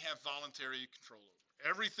body we have voluntary control over.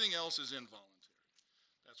 Everything else is involuntary.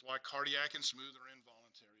 That's why cardiac and smooth are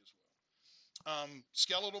involuntary as well.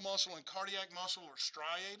 Skeletal muscle and cardiac muscle are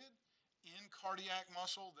striated. In cardiac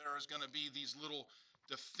muscle, there is going to be these little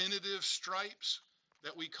definitive stripes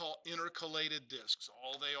that we call intercalated discs.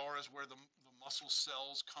 All they are is where the muscle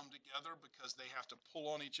cells come together because they have to pull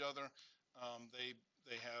on each other.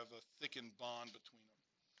 They have a thickened bond between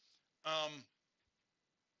them.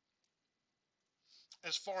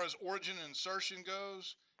 As far as origin and insertion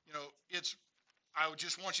goes, you know, I would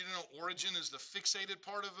just want you to know origin is the fixated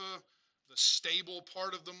part of the stable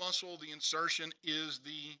part of the muscle. The insertion is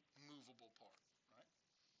the movable part, right?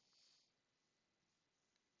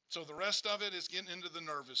 So the rest of it is getting into the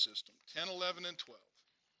nervous system, 10, 11, and 12.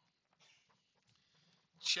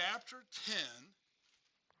 Chapter 10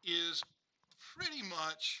 is pretty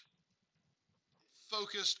much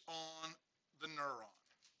focused on the neuron. All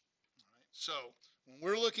right? So when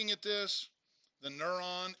we're looking at this, the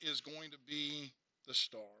neuron is going to be the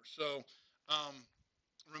star. So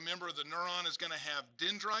remember, the neuron is going to have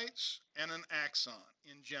dendrites and an axon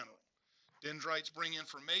in general. Dendrites bring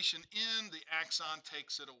information in, the axon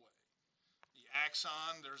takes it away. The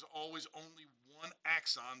axon, there's always only one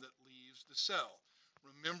axon that leaves the cell.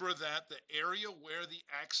 Remember that the area where the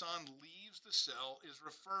axon leaves the cell is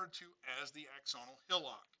referred to as the axonal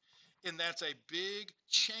hillock. And that's a big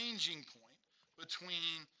changing point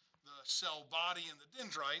between the cell body and the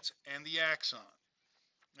dendrites and the axon.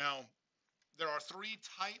 Now, there are um,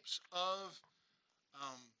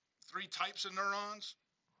 three types of neurons.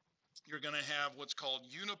 You're going to have what's called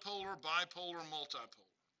unipolar, bipolar, multipolar.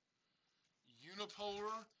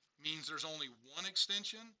 Unipolar means there's only one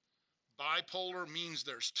extension. Bipolar means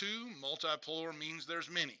there's two. Multipolar means there's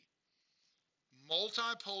many.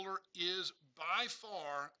 Multipolar is by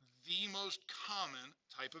far the most common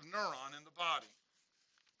type of neuron in the body.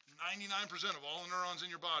 99% of all the neurons in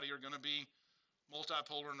your body are going to be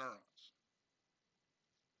multipolar neurons.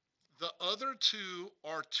 The other two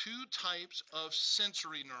are two types of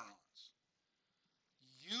sensory neurons.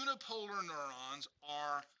 Unipolar neurons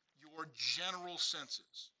are your general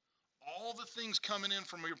senses. All the things coming in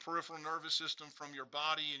from your peripheral nervous system, from your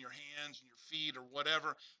body and your hands and your feet or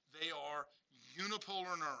whatever, they are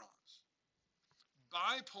unipolar neurons.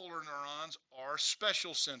 Bipolar neurons are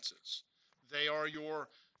special senses. They are your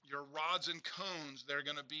rods and cones. They're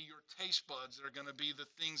going to be your taste buds. They're going to be the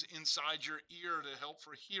things inside your ear to help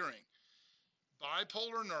for hearing.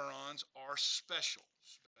 Bipolar neurons are special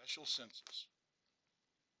senses.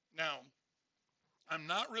 Now, I'm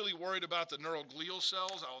not really worried about the neuroglial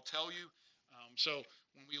cells, I'll tell you. So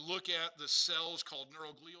when we look at the cells called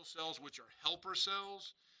neuroglial cells, which are helper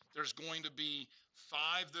cells, there's going to be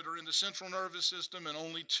 5 that are in the central nervous system and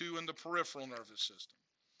only 2 in the peripheral nervous system.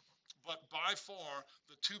 But by far,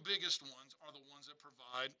 the 2 biggest ones are the ones that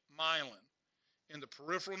provide myelin. In the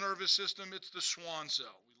peripheral nervous system, it's the Schwann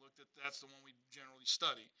cell. That's the one we generally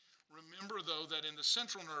study. Remember, though, that in the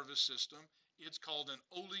central nervous system, it's called an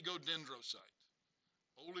oligodendrocyte.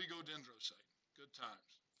 Oligodendrocyte. Good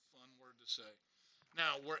times. Fun word to say.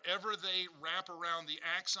 Now, wherever they wrap around the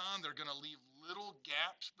axon, they're going to leave little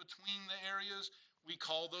gaps between the areas. We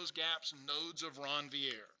call those gaps nodes of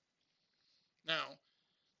Ranvier. Now,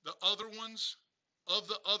 the other ones, of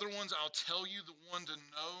the other ones, I'll tell you the one to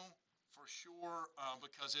know for sure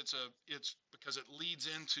because because it leads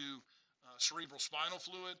into cerebral spinal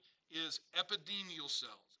fluid is epidemial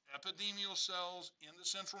cells. Epidemial cells in the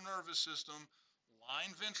central nervous system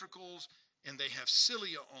line ventricles, and they have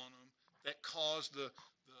cilia on them that cause the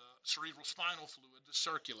cerebral spinal fluid to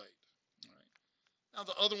circulate. All right. Now,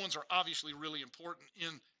 the other ones are obviously really important.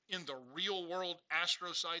 In the real world,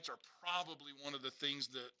 astrocytes are probably one of the things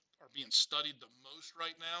that are being studied the most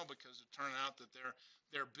right now because it turned out that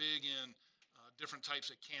they're big in different types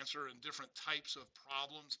of cancer and different types of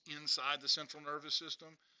problems inside the central nervous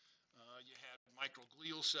system. You had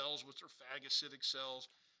microglial cells, which are phagocytic cells.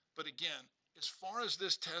 But again, as far as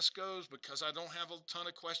this test goes, because I don't have a ton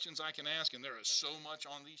of questions I can ask, and there is so much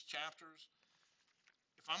on these chapters,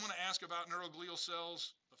 if I'm going to ask about neuroglial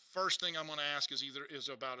cells, the first thing I'm going to ask is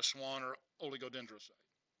about a Schwann or oligodendrocyte.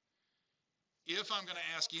 If I'm going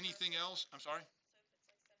to ask anything else, I'm sorry?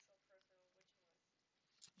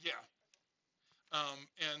 Yeah.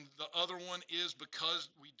 And the other one is because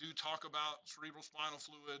we do talk about cerebral spinal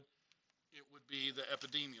fluid, it would be the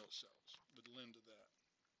epidemial cells would lend to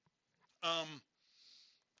that.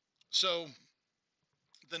 So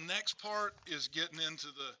the next part is getting into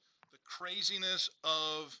the craziness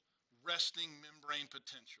of resting membrane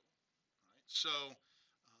potential. Right? So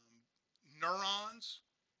neurons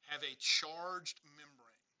have a charged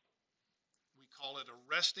membrane. We call it a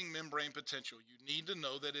resting membrane potential. You need to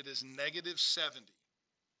know that it is -70.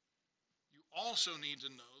 You also need to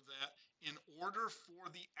know that in order for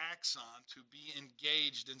the axon to be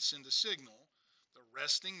engaged and send a signal, the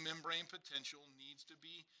resting membrane potential needs to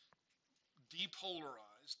be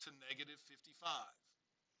depolarized to -55.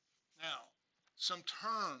 Now, some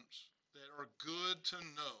terms that are good to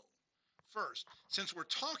know. First, since we're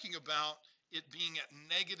talking about it being at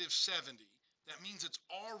 -70, that means it's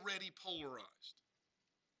already polarized.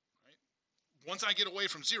 Right? Once I get away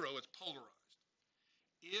from 0, it's polarized.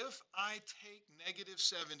 If I take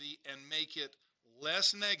 -70 and make it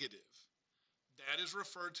less negative, that is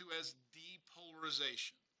referred to as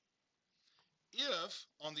depolarization. If,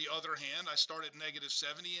 on the other hand, I start at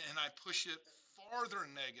 -70 and I push it farther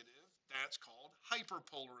negative, that's called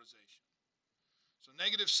hyperpolarization. So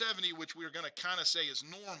 -70, which we're going to kind of say is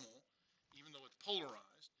normal, even though it's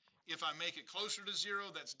polarized. If I make it closer to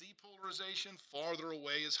 0, that's depolarization. Farther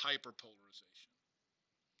away is hyperpolarization.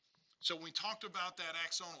 So when we talked about that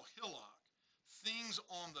axonal hillock, things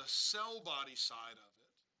on the cell body side of it,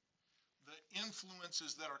 the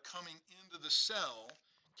influences that are coming into the cell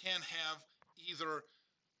can have either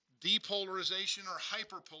depolarization or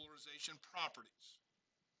hyperpolarization properties.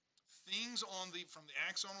 Things from the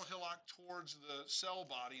axonal hillock towards the cell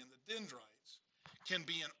body and the dendrites can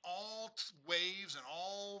be in all waves and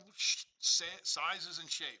all sizes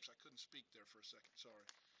and shapes. I couldn't speak there for a second, sorry.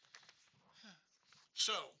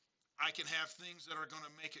 So I can have things that are going to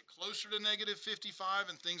make it closer to -55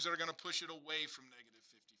 and things that are going to push it away from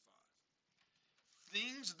 -55.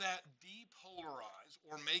 Things that depolarize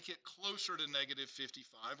or make it closer to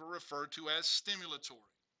 -55 are referred to as stimulatory.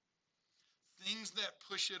 Things that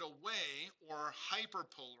push it away or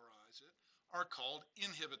hyperpolarize it are called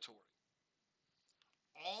inhibitory.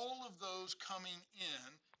 All of those coming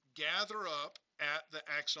in gather up at the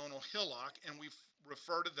axonal hillock, and we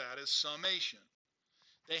refer to that as summation.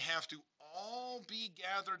 They have to all be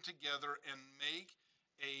gathered together and make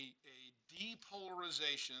a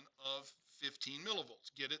depolarization of 15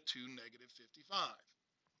 millivolts, get it to -55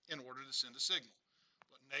 in order to send a signal.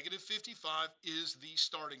 But -55 is the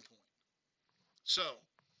starting point. So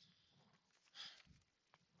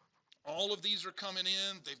all of these are coming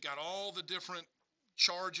in. They've got all the different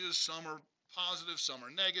charges. Some are positive, some are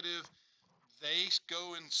negative. They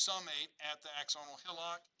go and summate at the axonal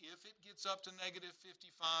hillock. If it gets up to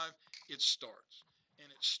 -55, it starts.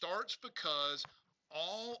 And it starts because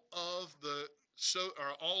all of the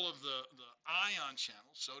ion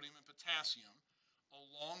channels, sodium and potassium,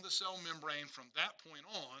 along the cell membrane from that point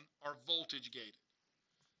on are voltage gated.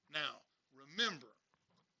 Now, remember,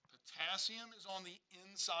 potassium is on the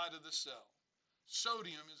inside of the cell.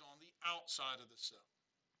 Sodium is on the outside of the cell.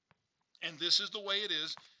 And this is the way it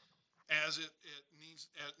is as it needs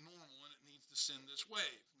at normal, and it needs to send this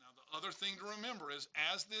wave. Now, the other thing to remember is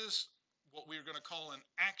as this, what we're going to call an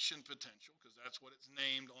action potential, because that's what it's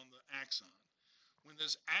named on the axon, when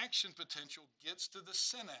this action potential gets to the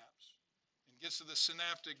synapse and gets to the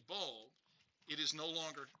synaptic bulb, it is no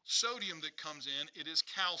longer sodium that comes in, it is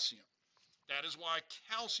calcium. That is why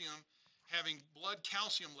calcium, having blood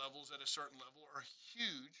calcium levels at a certain level are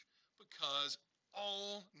huge, because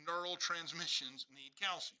all neural transmissions need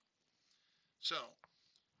calcium. So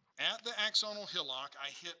at the axonal hillock, I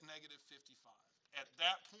hit -55. At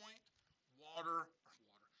that point,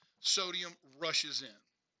 sodium rushes in.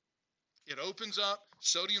 It opens up,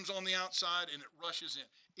 sodium's on the outside, and it rushes in.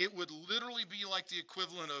 It would literally be like the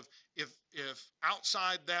equivalent of if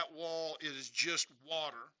outside that wall is just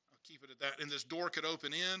water, I'll keep it at that, and this door could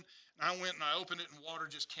open in, and I went and I opened it and water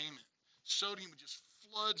just came in. Sodium just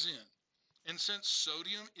floods in. And since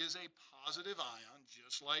sodium is a positive ion,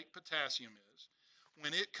 just like potassium is,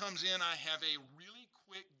 when it comes in, I have a really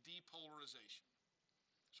quick depolarization.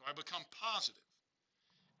 So I become positive.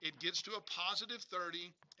 It gets to a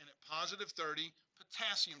 +30, and at +30,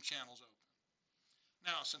 potassium channels open.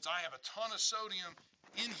 Now, since I have a ton of sodium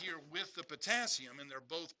in here with the potassium, and they're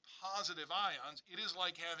both positive ions, it is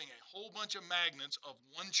like having a whole bunch of magnets of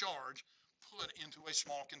one charge put into a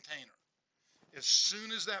small container. As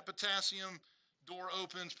soon as that potassium door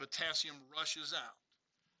opens, potassium rushes out.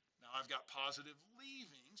 Now I've got positive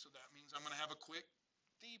leaving, so that means I'm going to have a quick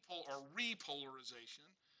dipole or repolarization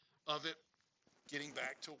of it getting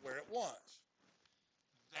back to where it was.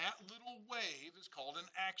 That little wave is called an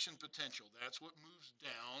action potential. That's what moves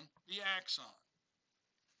down the axon.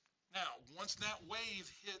 Now, once that wave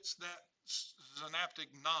hits that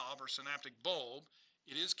synaptic knob or synaptic bulb,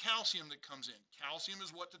 it is calcium that comes in. Calcium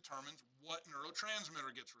is what determines what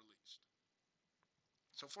neurotransmitter gets released.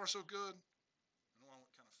 So far, so good. I know I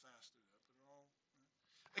went kind of fast through that, but it all.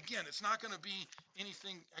 Again, it's not going to be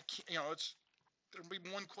anything. There'll be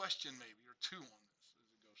one question maybe or two on this as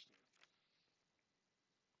it goes through.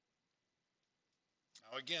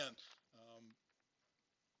 Now, again,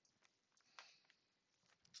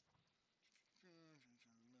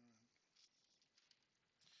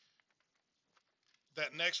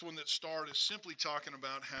 that next one that starred is simply talking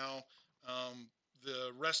about how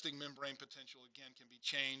the resting membrane potential, again, can be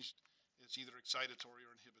changed. It's either excitatory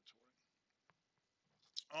or inhibitory.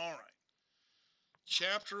 All right.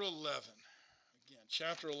 Chapter 11. Again,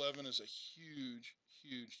 chapter 11 is a huge,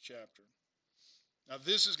 huge chapter. Now,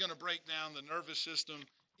 this is going to break down the nervous system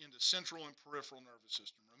into central and peripheral nervous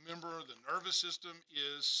system. Remember, the nervous system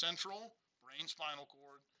is central, brain, spinal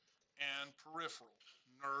cord, and peripheral,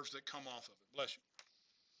 nerves that come off of it. Bless you.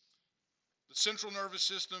 The central nervous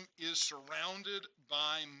system is surrounded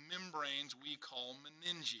by membranes we call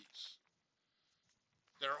meninges.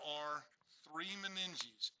 There are 3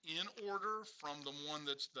 meninges in order from the one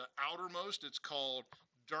that's the outermost. It's called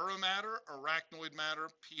dura mater, arachnoid mater,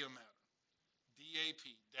 pia mater. DAP.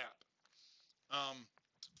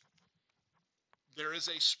 There is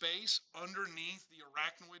a space underneath the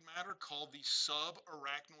arachnoid mater called the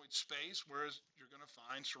subarachnoid space, where you're going to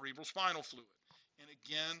find cerebral spinal fluid. And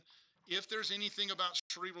again, if there's anything about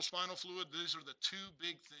cerebral spinal fluid, these are the 2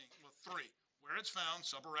 big things, well, 3. Where it's found,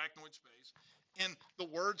 subarachnoid space. And the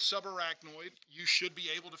word subarachnoid, you should be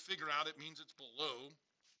able to figure out it means it's below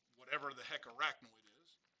whatever the heck arachnoid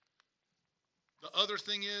is. The other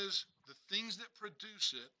thing is, the things that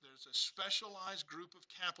produce it, there's a specialized group of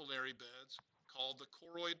capillary beds called the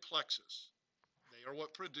choroid plexus. They are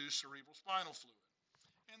what produce cerebral spinal fluid.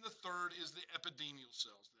 And the third is the epithelial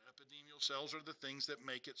cells. The epithelial cells are the things that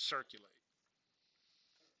make it circulate.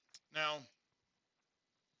 Now,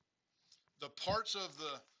 the parts of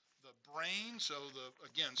the brain, so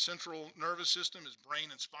again, central nervous system is brain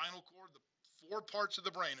and spinal cord, the 4 parts of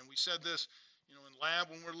the brain, and we said this, in lab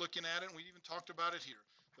when we're looking at it, and we even talked about it here.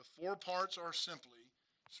 The 4 parts are simply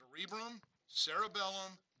cerebrum,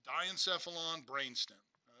 cerebellum, diencephalon, brainstem,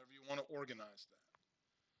 however you want to organize that.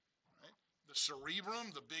 Right? The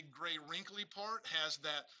cerebrum, the big gray wrinkly part, has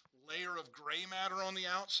that layer of gray matter on the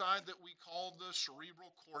outside that we call the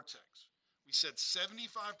cerebral cortex. We said 75%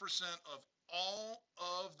 of all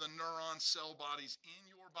of the neuron cell bodies in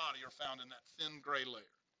your body are found in that thin gray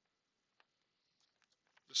layer.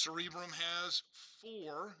 The cerebrum has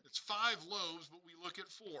 4, it's 5 lobes, but we look at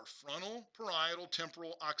 4, frontal, parietal,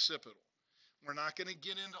 temporal, occipital. We're not going to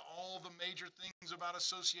get into all the major things about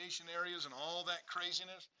association areas and all that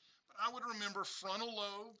craziness, but I would remember frontal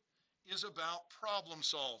lobe is about problem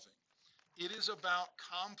solving. It is about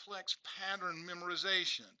complex pattern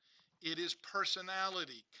memorization. It is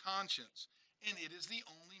personality, conscience, and it is the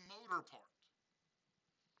only motor part.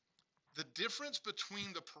 The difference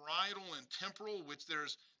between the parietal and temporal, which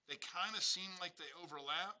they kind of seem like they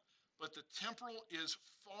overlap, but the temporal is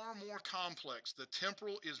far more complex. The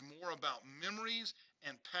temporal is more about memories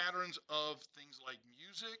and patterns of things like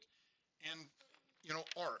music and,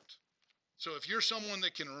 art. So if you're someone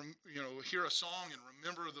that can, hear a song and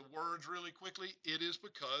remember the words really quickly, it is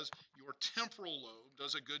because your temporal lobe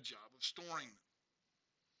does a good job of storing them.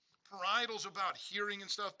 Parietal's about hearing and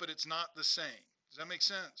stuff, but it's not the same. Does that make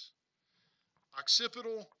sense?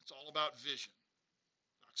 Occipital, it's all about vision.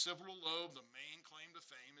 Occipital lobe, the main claim to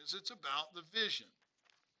fame is it's about the vision.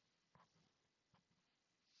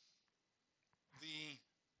 The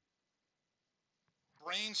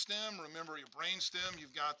brainstem, remember your brainstem,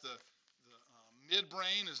 you've got the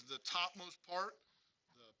midbrain is the topmost part.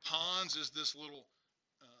 The pons is this little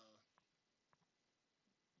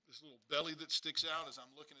belly that sticks out. As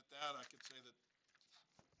I'm looking at that, I could say that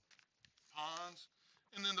pons.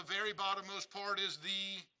 And then the very bottommost part is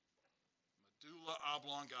the medulla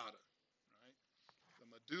oblongata, right? The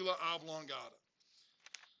medulla oblongata.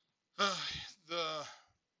 The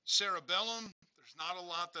cerebellum, there's not a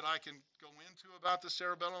lot that I can go into about the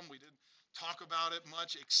cerebellum. We didn't talk about it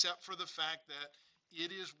much except for the fact that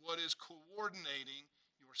it is what is coordinating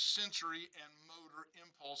your sensory and motor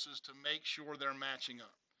impulses to make sure they're matching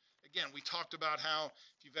up. Again, we talked about how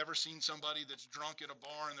if you've ever seen somebody that's drunk at a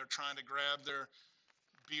bar and they're trying to grab their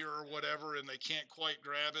beer or whatever and they can't quite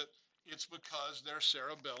grab it, it's because their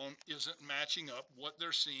cerebellum isn't matching up what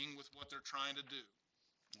they're seeing with what they're trying to do.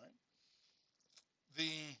 Right?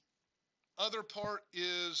 The other part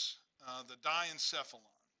is the diencephalon.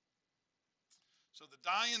 So the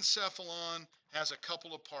diencephalon has a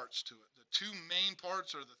couple of parts to it. The two main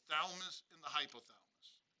parts are the thalamus and the hypothalamus.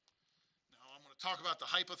 Now I'm going to talk about the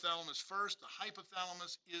hypothalamus first. The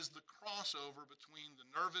hypothalamus is the crossover between the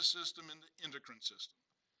nervous system and the endocrine system.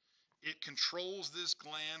 It controls this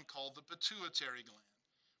gland called the pituitary gland,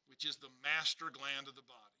 which is the master gland of the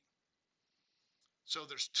body. So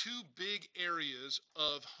there's two big areas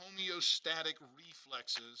of homeostatic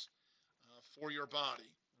reflexes for your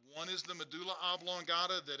body. One is the medulla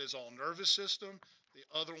oblongata that is all nervous system. The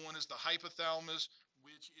other one is the hypothalamus,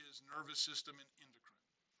 which is nervous system and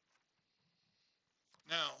endocrine.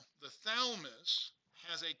 Now, the thalamus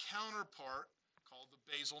has a counterpart called the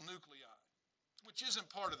basal nuclei, which isn't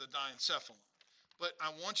part of the diencephalon. But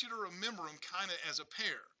I want you to remember them kind of as a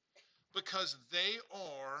pair because they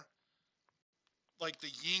are like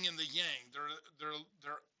the yin and the yang.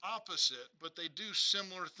 They're opposite, but they do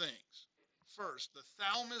similar things. First, the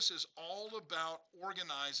thalamus is all about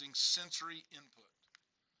organizing sensory input.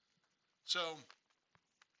 So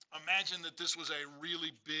imagine that this was a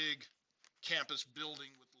really big campus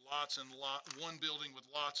building with one building with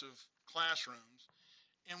lots of classrooms.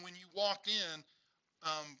 And when you walked in,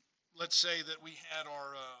 let's say that we had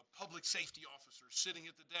our public safety officer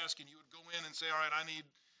sitting at the desk, and you would go in and say, all right, I need,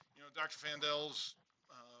 Dr. Fandel's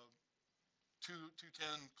 210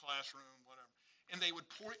 classroom, whatever. And they would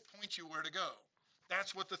point you where to go.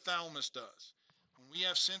 That's what the thalamus does. When we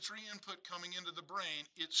have sensory input coming into the brain,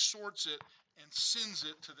 it sorts it and sends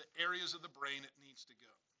it to the areas of the brain it needs to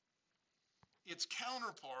go. Its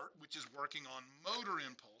counterpart, which is working on motor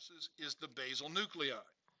impulses, is the basal nuclei.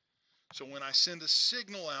 So when I send a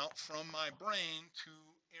signal out from my brain to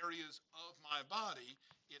areas of my body,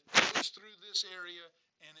 it goes through this area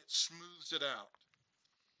and it smooths it out.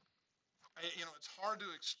 It's hard to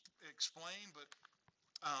explain, but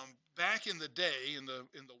back in the day, in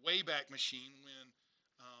the Wayback Machine, when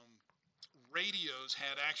radios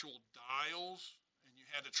had actual dials, and you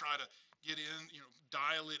had to try to get in,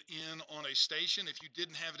 dial it in on a station. If you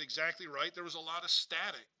didn't have it exactly right, there was a lot of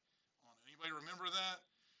static on it. Anybody remember that?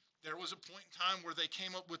 There was a point in time where they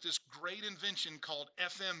came up with this great invention called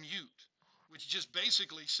FM mute, which just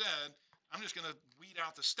basically said, I'm just going to weed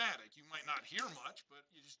out the static. You might not hear much, but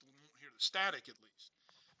you just won't hear the static at least.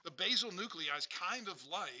 The basal nuclei is kind of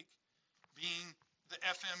like being the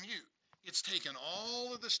FM mute. It's taken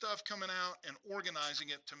all of the stuff coming out and organizing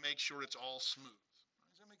it to make sure it's all smooth.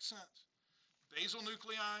 Does that make sense? Basal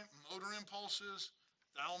nuclei, motor impulses,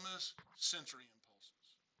 thalamus, sensory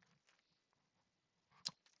impulses.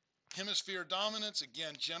 Hemisphere dominance,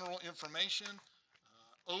 again, general information.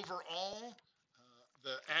 Overall,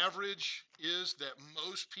 the average is that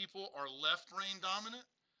most people are left brain dominant.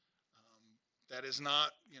 That is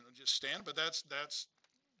not, just standard, but that's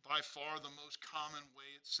by far the most common way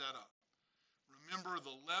it's set up. Remember,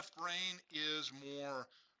 the left brain is more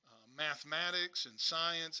mathematics and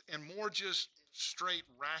science and more just straight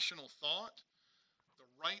rational thought. The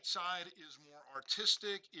right side is more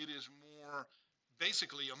artistic. It is more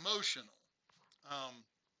basically emotional.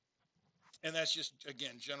 And that's just,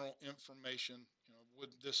 again, general information.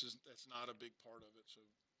 That's not a big part of it, so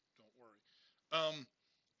don't worry.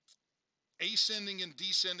 Ascending and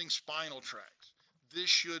descending spinal tracts. This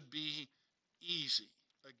should be easy.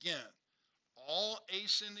 Again, All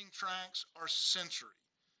ascending tracks are sensory.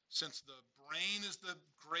 Since the brain is the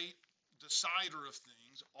great decider of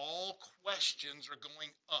things, all questions are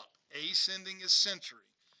going up. Ascending is sensory.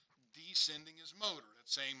 Descending is motor.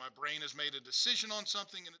 That's saying my brain has made a decision on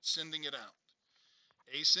something and it's sending it out.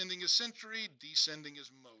 Ascending is sensory, descending is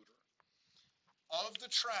motor. Of the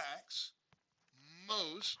tracks,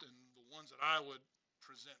 most, and the ones that I would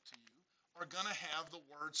present to you, are going to have the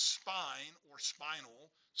word spine or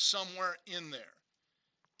spinal somewhere in there.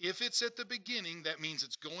 If it's at the beginning, that means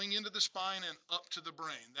it's going into the spine and up to the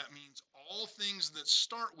brain. That means all things that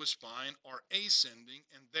start with spine are ascending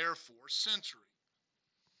and therefore sensory.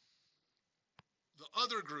 The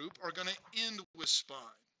other group are going to end with spine.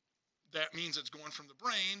 That means it's going from the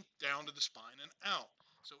brain down to the spine and out.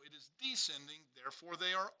 So it is descending, therefore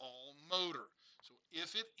they are all motor. So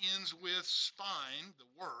if it ends with spine, the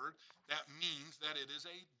word, that means that it is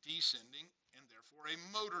a descending and therefore a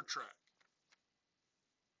motor track.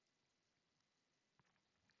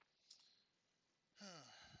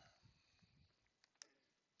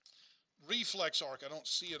 Reflex arc, I don't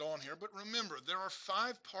see it on here, but remember, there are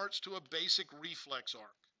 5 parts to a basic reflex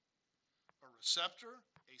arc. A receptor,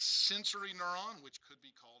 a sensory neuron, which could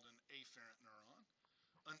be called an afferent neuron,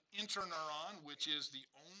 an interneuron, which is the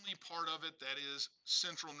only part of it that is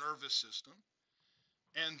central nervous system,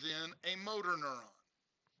 and then a motor neuron.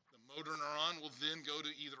 The motor neuron will then go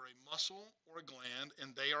to either a muscle or a gland,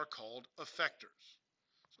 and they are called effectors.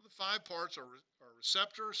 So the 5 parts are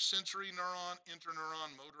receptor, sensory neuron,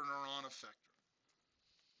 interneuron, motor neuron, effector.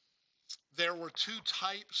 There were 2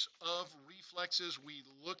 types of reflexes we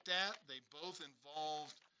looked at. They both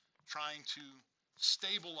involved trying to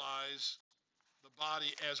stabilize the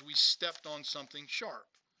body as we stepped on something sharp.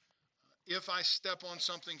 If I step on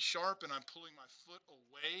something sharp and I'm pulling my foot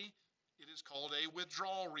away, it is called a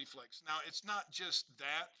withdrawal reflex. Now, it's not just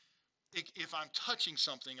that. If I'm touching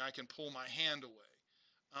something, I can pull my hand away.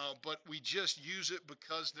 But we just use it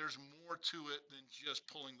because there's more to it than just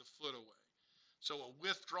pulling the foot away. So a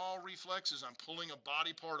withdrawal reflex is I'm pulling a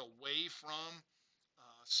body part away from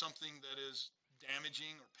something that is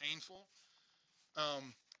damaging or painful.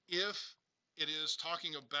 If it is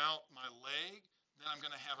talking about my leg, then I'm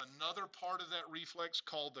going to have another part of that reflex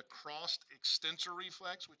called the crossed extensor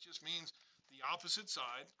reflex, which just means the opposite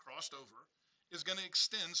side, crossed over, is going to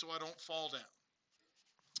extend so I don't fall down.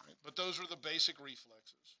 Right? But those are the basic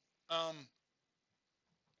reflexes.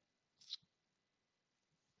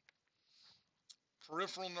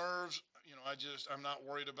 Peripheral nerves, I'm not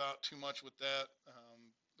worried about too much with that.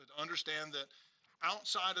 But understand that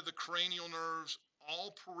outside of the cranial nerves,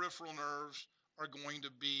 all peripheral nerves are going to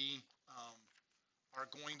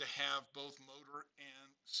have both motor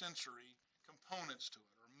and sensory components to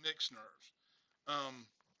it, or mixed nerves.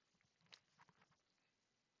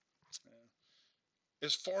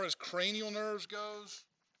 As far as cranial nerves goes,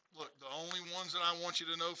 look, the only ones that I want you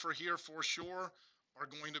to know for here for sure are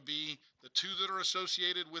going to be the 2 that are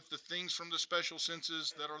associated with the things from the special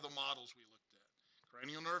senses that are the models we looked at.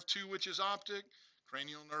 Cranial nerve 2, which is optic,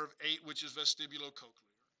 cranial nerve 8, which is vestibulocochlear.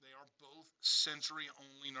 They are both sensory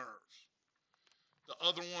only nerves. The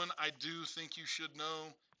other one I do think you should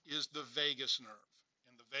know is the vagus nerve.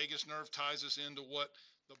 And the vagus nerve ties us into what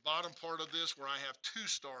the bottom part of this, where I have 2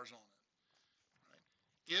 stars on it.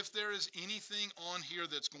 If there is anything on here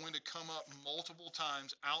that's going to come up multiple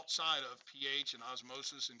times outside of pH and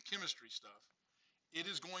osmosis and chemistry stuff, it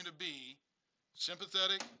is going to be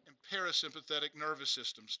sympathetic and parasympathetic nervous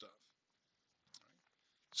system stuff.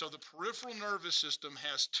 So the peripheral nervous system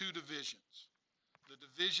has 2 divisions. The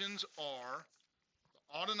divisions are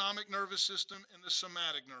the autonomic nervous system and the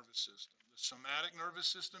somatic nervous system. The somatic nervous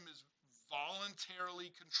system is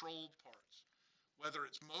voluntarily controlled parts. Whether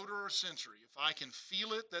it's motor or sensory. If I can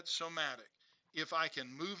feel it, that's somatic. If I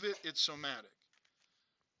can move it, it's somatic.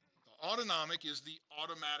 The autonomic is the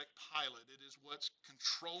automatic pilot. It is what's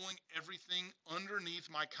controlling everything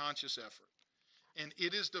underneath my conscious effort. And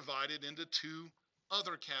it is divided into 2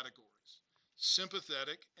 other categories,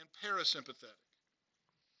 sympathetic and parasympathetic.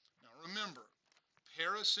 Now remember,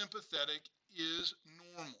 parasympathetic is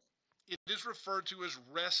normal. It is referred to as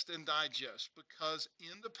rest and digest because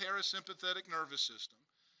in the parasympathetic nervous system,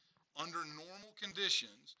 under normal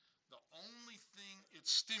conditions, the only thing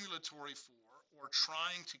it's stimulatory for or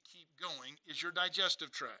trying to keep going is your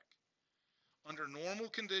digestive tract. Under normal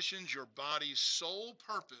conditions, your body's sole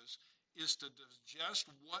purpose is to digest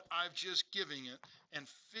what I've just given it and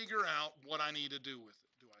figure out what I need to do with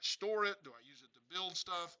it. Do I store it? Do I use it to build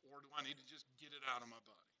stuff? Or do I need to just get it out of my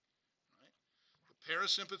body?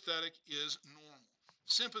 Parasympathetic is normal.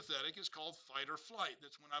 Sympathetic is called fight or flight.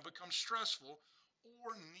 That's when I become stressful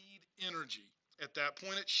or need energy. At that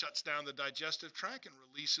point, it shuts down the digestive tract and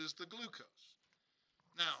releases the glucose.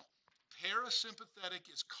 Now, parasympathetic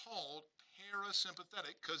is called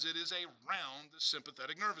parasympathetic because it is around the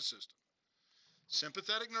sympathetic nervous system.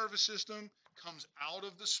 Sympathetic nervous system comes out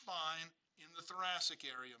of the spine in the thoracic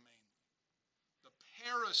area mainly. The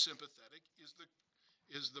parasympathetic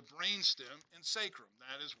is the brainstem and sacrum.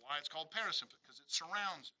 That is why it's called parasympathetic, because it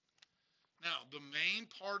surrounds it. Now, the main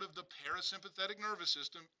part of the parasympathetic nervous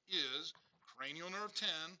system is cranial nerve 10,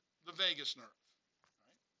 the vagus nerve.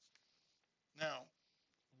 Right? Now,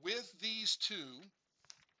 with these two,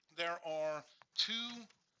 there are two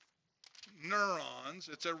neurons.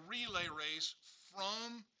 It's a relay race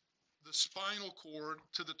from the spinal cord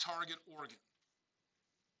to the target organ.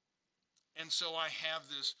 And so I have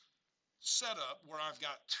this setup where I've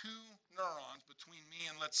got two neurons between me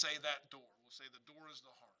and, let's say, that door. We'll say the door is the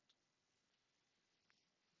heart.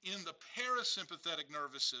 In the parasympathetic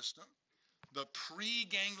nervous system, the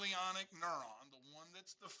preganglionic neuron, the one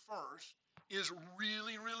that's the first, is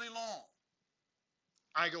really, really long.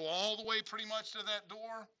 I go all the way pretty much to that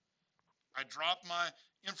door. I drop my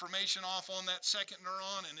information off on that second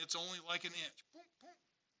neuron, and it's only like an inch. Boom, boom,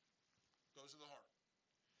 goes to the heart.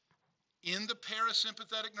 In the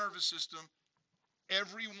parasympathetic nervous system,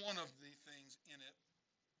 every one of the things in it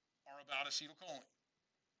are about acetylcholine.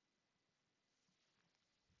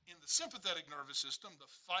 In the sympathetic nervous system,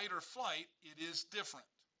 the fight or flight, it is different.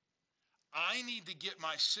 I need to get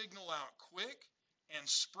my signal out quick and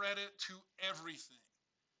spread it to everything.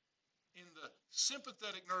 In the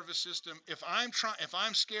sympathetic nervous system, if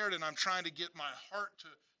I'm scared and I'm trying to get my heart to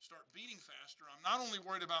start beating faster, I'm not only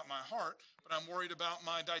worried about my heart, but I'm worried about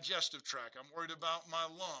my digestive tract. I'm worried about my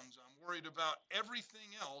lungs. I'm worried about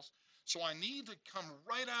everything else. So I need to come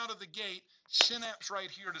right out of the gate, synapse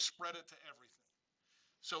right here to spread it to everything.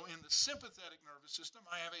 So in the sympathetic nervous system,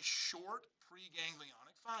 I have a short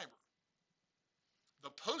preganglionic fiber.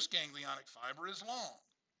 The postganglionic fiber is long.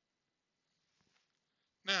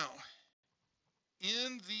 Now,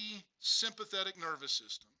 in the sympathetic nervous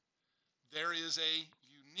system, there is a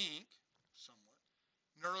unique, somewhat,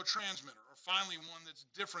 neurotransmitter, or finally one that's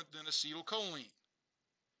different than acetylcholine.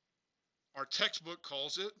 Our textbook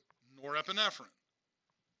calls it norepinephrine.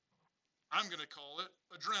 I'm going to call it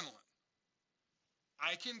adrenaline.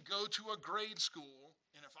 I can go to a grade school,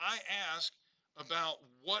 and if I ask about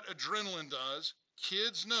what adrenaline does,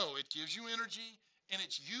 kids know it gives you energy, and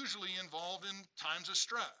it's usually involved in times of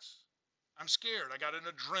stress. I'm scared. I got an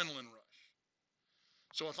adrenaline rush.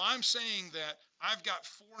 So if I'm saying that I've got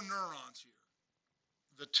 4 neurons here,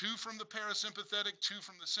 the 2 from the parasympathetic, 2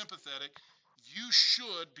 from the sympathetic, you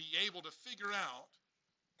should be able to figure out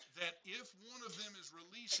that if one of them is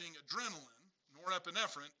releasing adrenaline,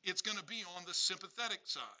 norepinephrine, it's going to be on the sympathetic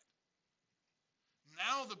side.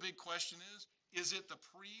 Now the big question is it the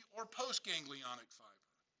pre- or postganglionic fiber?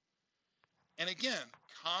 And again,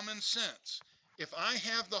 common sense. If I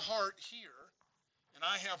have the heart here, and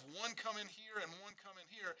I have one coming here and one coming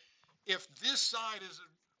here, if this side is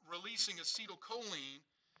releasing acetylcholine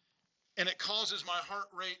and it causes my heart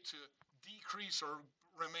rate to decrease or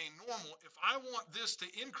remain normal, if I want this to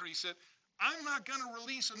increase it, I'm not going to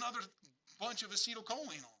release another bunch of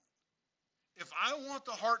acetylcholine on it. If I want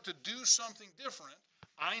the heart to do something different,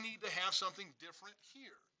 I need to have something different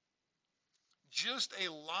here. Just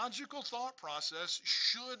a logical thought process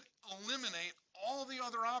should eliminate all the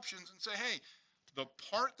other options and say, hey, the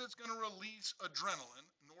part that's going to release adrenaline,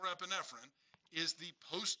 norepinephrine, is the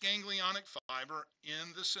postganglionic fiber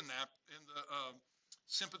in the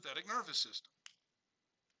sympathetic nervous system.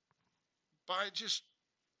 By just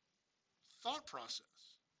thought process.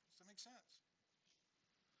 Does that make sense?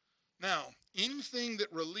 Now, anything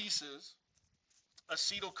that releases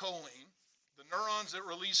acetylcholine, the neurons that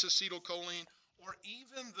release acetylcholine, or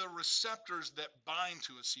even the receptors that bind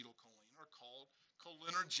to acetylcholine are called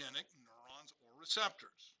cholinergic neurons or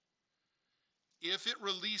receptors. If it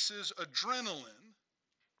releases adrenaline,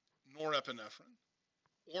 norepinephrine,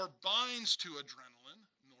 or binds to adrenaline,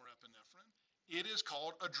 norepinephrine, it is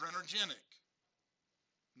called adrenergic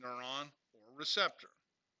neuron or receptor.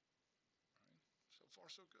 Right. So far,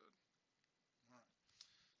 so good. All right.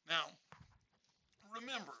 Now,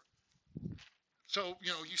 remember, so,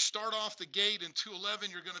 you start off the gate in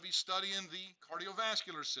 211, you're going to be studying the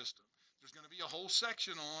cardiovascular system. There's going to be a whole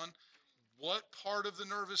section on what part of the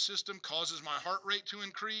nervous system causes my heart rate to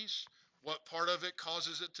increase, what part of it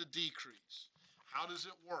causes it to decrease. How does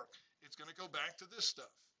it work? It's going to go back to this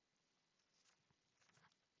stuff.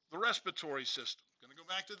 The respiratory system, going to go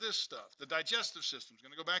back to this stuff. The digestive system is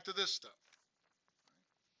going to go back to this stuff.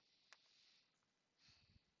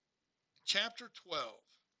 Chapter 12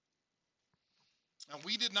 Now,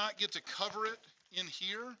 we did not get to cover it in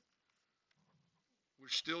here. We're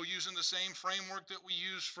still using the same framework that we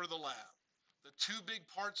used for the lab. The two big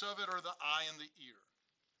parts of it are the eye and the ear.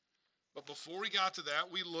 But before we got to that,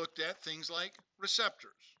 we looked at things like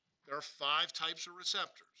receptors. There are 5 types of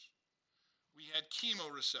receptors. We had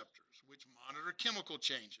chemoreceptors, which monitor chemical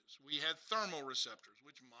changes. We had thermoreceptors,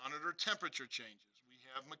 which monitor temperature changes. We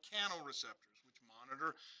have mechanoreceptors, which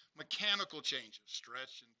monitor mechanical changes,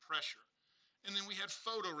 stretch and pressure. And then we had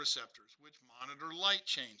photoreceptors, which monitor light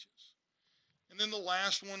changes. And then the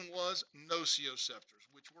last one was nociceptors,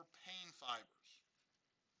 which were pain fibers,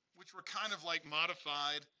 which were kind of like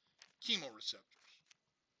modified chemoreceptors.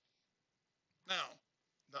 Now,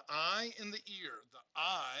 the eye and the ear. The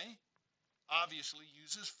eye obviously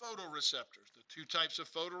uses photoreceptors. The 2 types of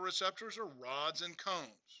photoreceptors are rods and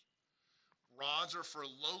cones. Rods are for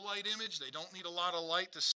low light image. They don't need a lot of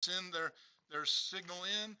light to send their signal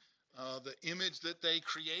in. The image that they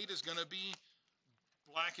create is going to be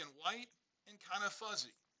black and white and kind of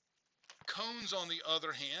fuzzy. Cones, on the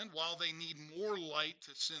other hand, while they need more light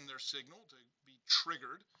to send their signal to be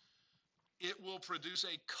triggered, it will produce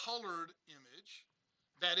a colored image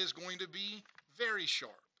that is going to be very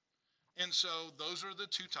sharp. And so those are the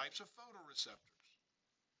 2 types of photoreceptors.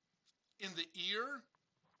 In the ear,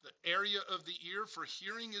 the area of the ear for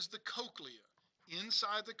hearing is the cochlea.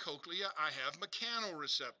 Inside the cochlea, I have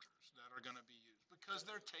mechanoreceptors that are going to be used because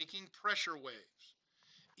they're taking pressure waves.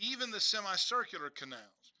 Even the semicircular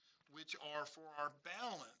canals, which are for our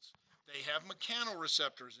balance, they have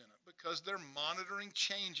mechanoreceptors in it because they're monitoring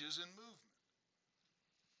changes in movement.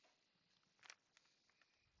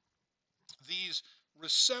 These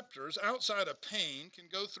receptors outside of pain can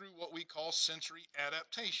go through what we call sensory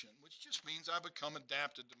adaptation, which just means I become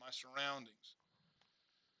adapted to my surroundings.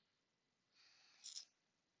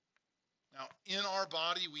 Now, in our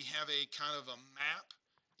body, we have a kind of a map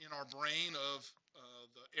in our brain of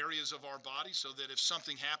the areas of our body so that if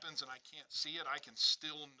something happens and I can't see it, I can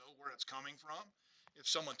still know where it's coming from. If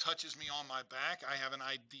someone touches me on my back, I have an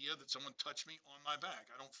idea that someone touched me on my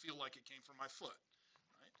back. I don't feel like it came from my foot.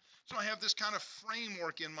 So I have this kind of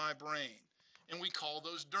framework in my brain, and we call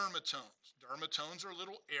those dermatones. Dermatones are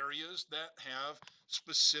little areas that have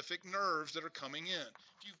specific nerves that are coming in.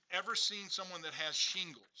 If you've ever seen someone that has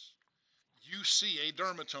shingles, you see a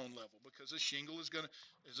dermatome level because a shingle is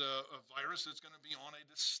a virus that's going to be on a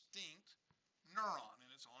distinct neuron, and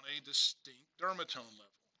it's on a distinct dermatome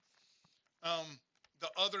level.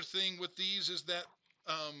 The other thing with these is that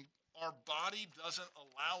our body doesn't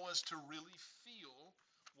allow us to really feel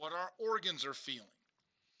what our organs are feeling.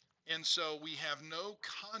 And so we have no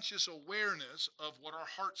conscious awareness of what our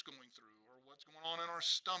heart's going through or what's going on in our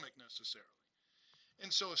stomach necessarily. And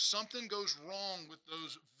so if something goes wrong with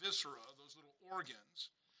those viscera, those little organs,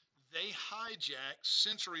 they hijack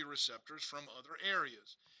sensory receptors from other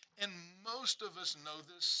areas. And most of us know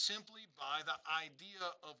this simply by the idea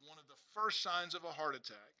of one of the first signs of a heart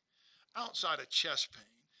attack outside of chest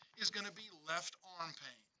pain is going to be left arm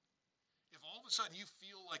pain. If all of a sudden you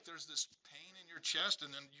feel like there's this pain in your chest and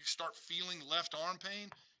then you start feeling left arm pain,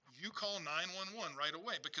 you call 911 right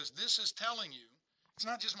away because this is telling you, it's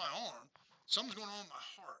not just my arm, something's going on in my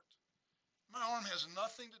heart. My arm has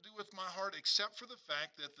nothing to do with my heart except for the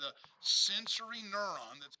fact that the sensory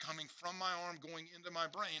neuron that's coming from my arm going into my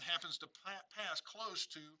brain happens to pass close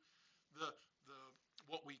to the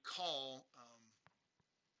what we call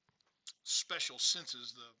special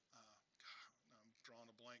senses, I'm drawing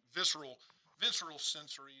a blank, visceral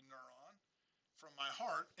sensory neuron from my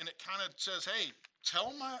heart, and it kind of says, hey,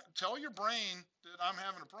 tell your brain that I'm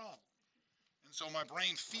having a problem. And so my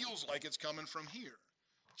brain feels like it's coming from here,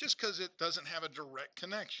 just because it doesn't have a direct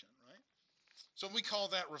connection, right? So we call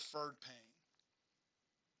that referred pain.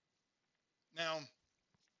 Now,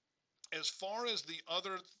 as far as the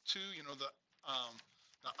other 2,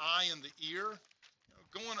 the eye and the ear,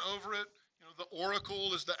 going over it, the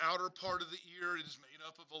auricle is the outer part of the ear. It is made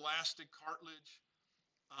up of elastic cartilage.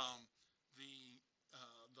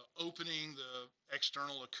 The opening, the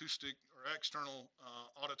external acoustic or external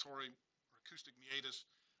auditory or acoustic meatus,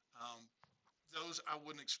 those I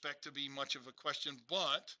wouldn't expect to be much of a question,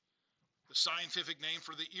 but the scientific name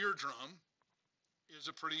for the eardrum is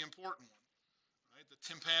a pretty important one. Right? The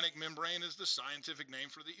tympanic membrane is the scientific name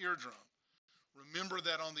for the eardrum. Remember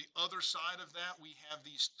that on the other side of that, we have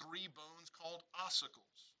these 3 bones called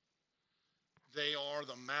ossicles. They are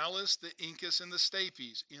the malleus, the incus, and the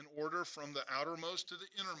stapes in order from the outermost to the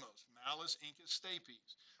innermost. Malleus, incus,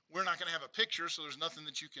 stapes. We're not going to have a picture, so there's nothing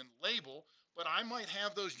that you can label, but I might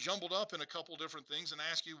have those jumbled up in a couple different things and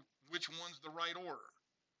ask you which one's the right order.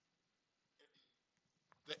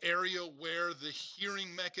 The area where the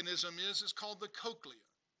hearing mechanism is called the cochlea.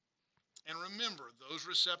 And remember, those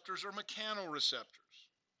receptors are mechanoreceptors.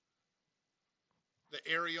 The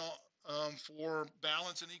area for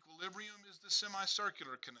balance and equilibrium is the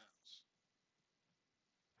semicircular canals.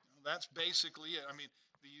 That's basically it. I mean,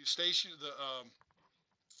 the eustachian, the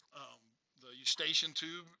eustachian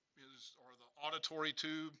tube is, or the auditory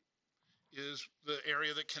tube, is the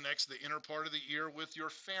area that connects the inner part of the ear with your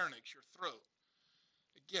pharynx, your throat.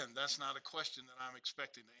 Again, that's not a question that I'm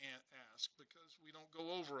expecting to ask, because we don't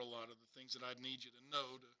go over a lot of the things that I'd need you to know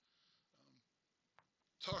to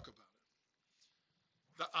talk about it.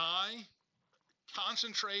 The eye,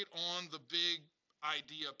 concentrate on the big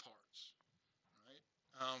idea parts, right?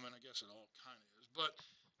 And I guess it all kind of is, but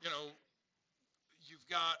you know, you've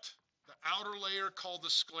got the outer layer called the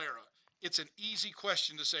sclera. It's an easy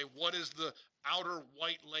question to say, what is the outer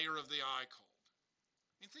white layer of the eye called?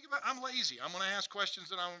 I mean, think about, I'm lazy. I'm going to ask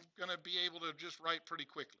questions that I'm going to be able to just write pretty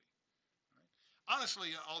quickly. Right?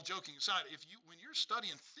 Honestly, all joking aside, when you're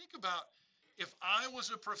studying, think about, if I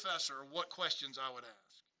was a professor, what questions I would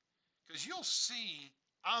ask. Because you'll see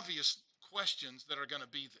obvious questions that are going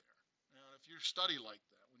to be there. Now, if you study like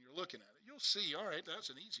that, when you're looking at it, you'll see, all right,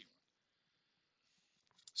 that's an easy one.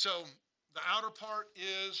 So the outer part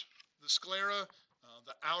is the sclera.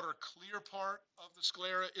 The outer clear part of the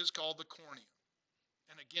sclera is called the cornea.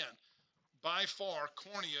 And again, by far,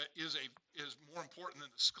 cornea is more important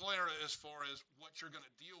than the sclera as far as what you're going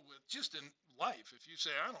to deal with just in life. If you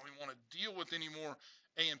say, I don't even want to deal with any more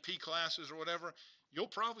A&P classes or whatever,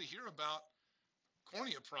 you'll probably hear about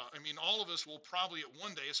cornea. I mean, all of us will probably at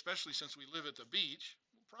one day, especially since we live at the beach,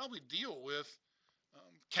 will probably deal with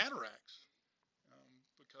cataracts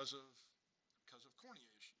because of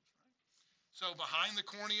cornea issues, right? So behind the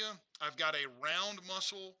cornea, I've got a round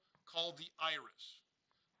muscle called the iris.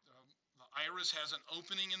 The iris has an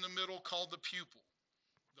opening in the middle called the pupil.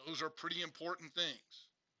 Those are pretty important things.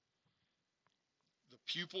 The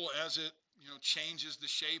pupil, as it changes the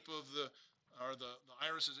shape of the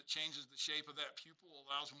iris, as it changes the shape of that pupil,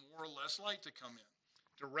 allows more or less light to come in.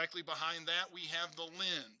 Directly behind that, we have the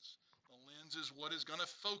lens. The lens is what is going to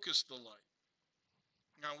focus the light.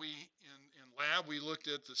 Now, in lab, we looked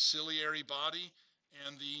at the ciliary body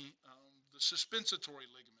and the suspensitory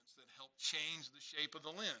ligaments that help change the shape of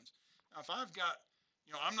the lens. Now, if I've got,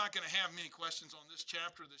 I'm not going to have many questions on this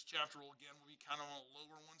chapter. This chapter will, again, will be kind of on a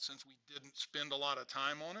lower one since we didn't spend a lot of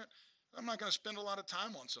time on it. I'm not going to spend a lot of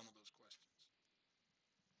time on some of those questions.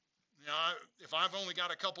 If I've only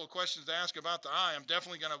got a couple of questions to ask about the eye, I'm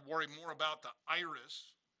definitely going to worry more about the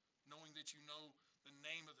iris, knowing that you know the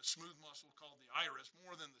name of the smooth muscle called the iris,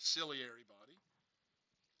 more than the ciliary body.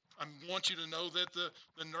 I want you to know that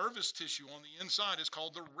the nervous tissue on the inside is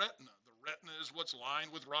called the retina. The retina is what's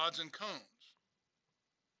lined with rods and cones.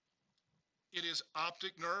 It is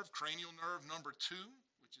optic nerve, cranial nerve number 2,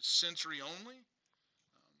 which is sensory only.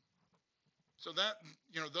 So that,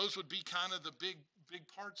 those would be kind of the big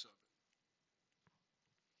parts of it.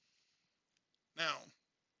 Now,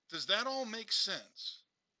 does that all make sense?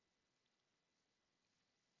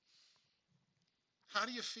 How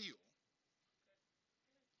do you feel?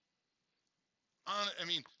 I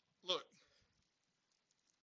mean, look,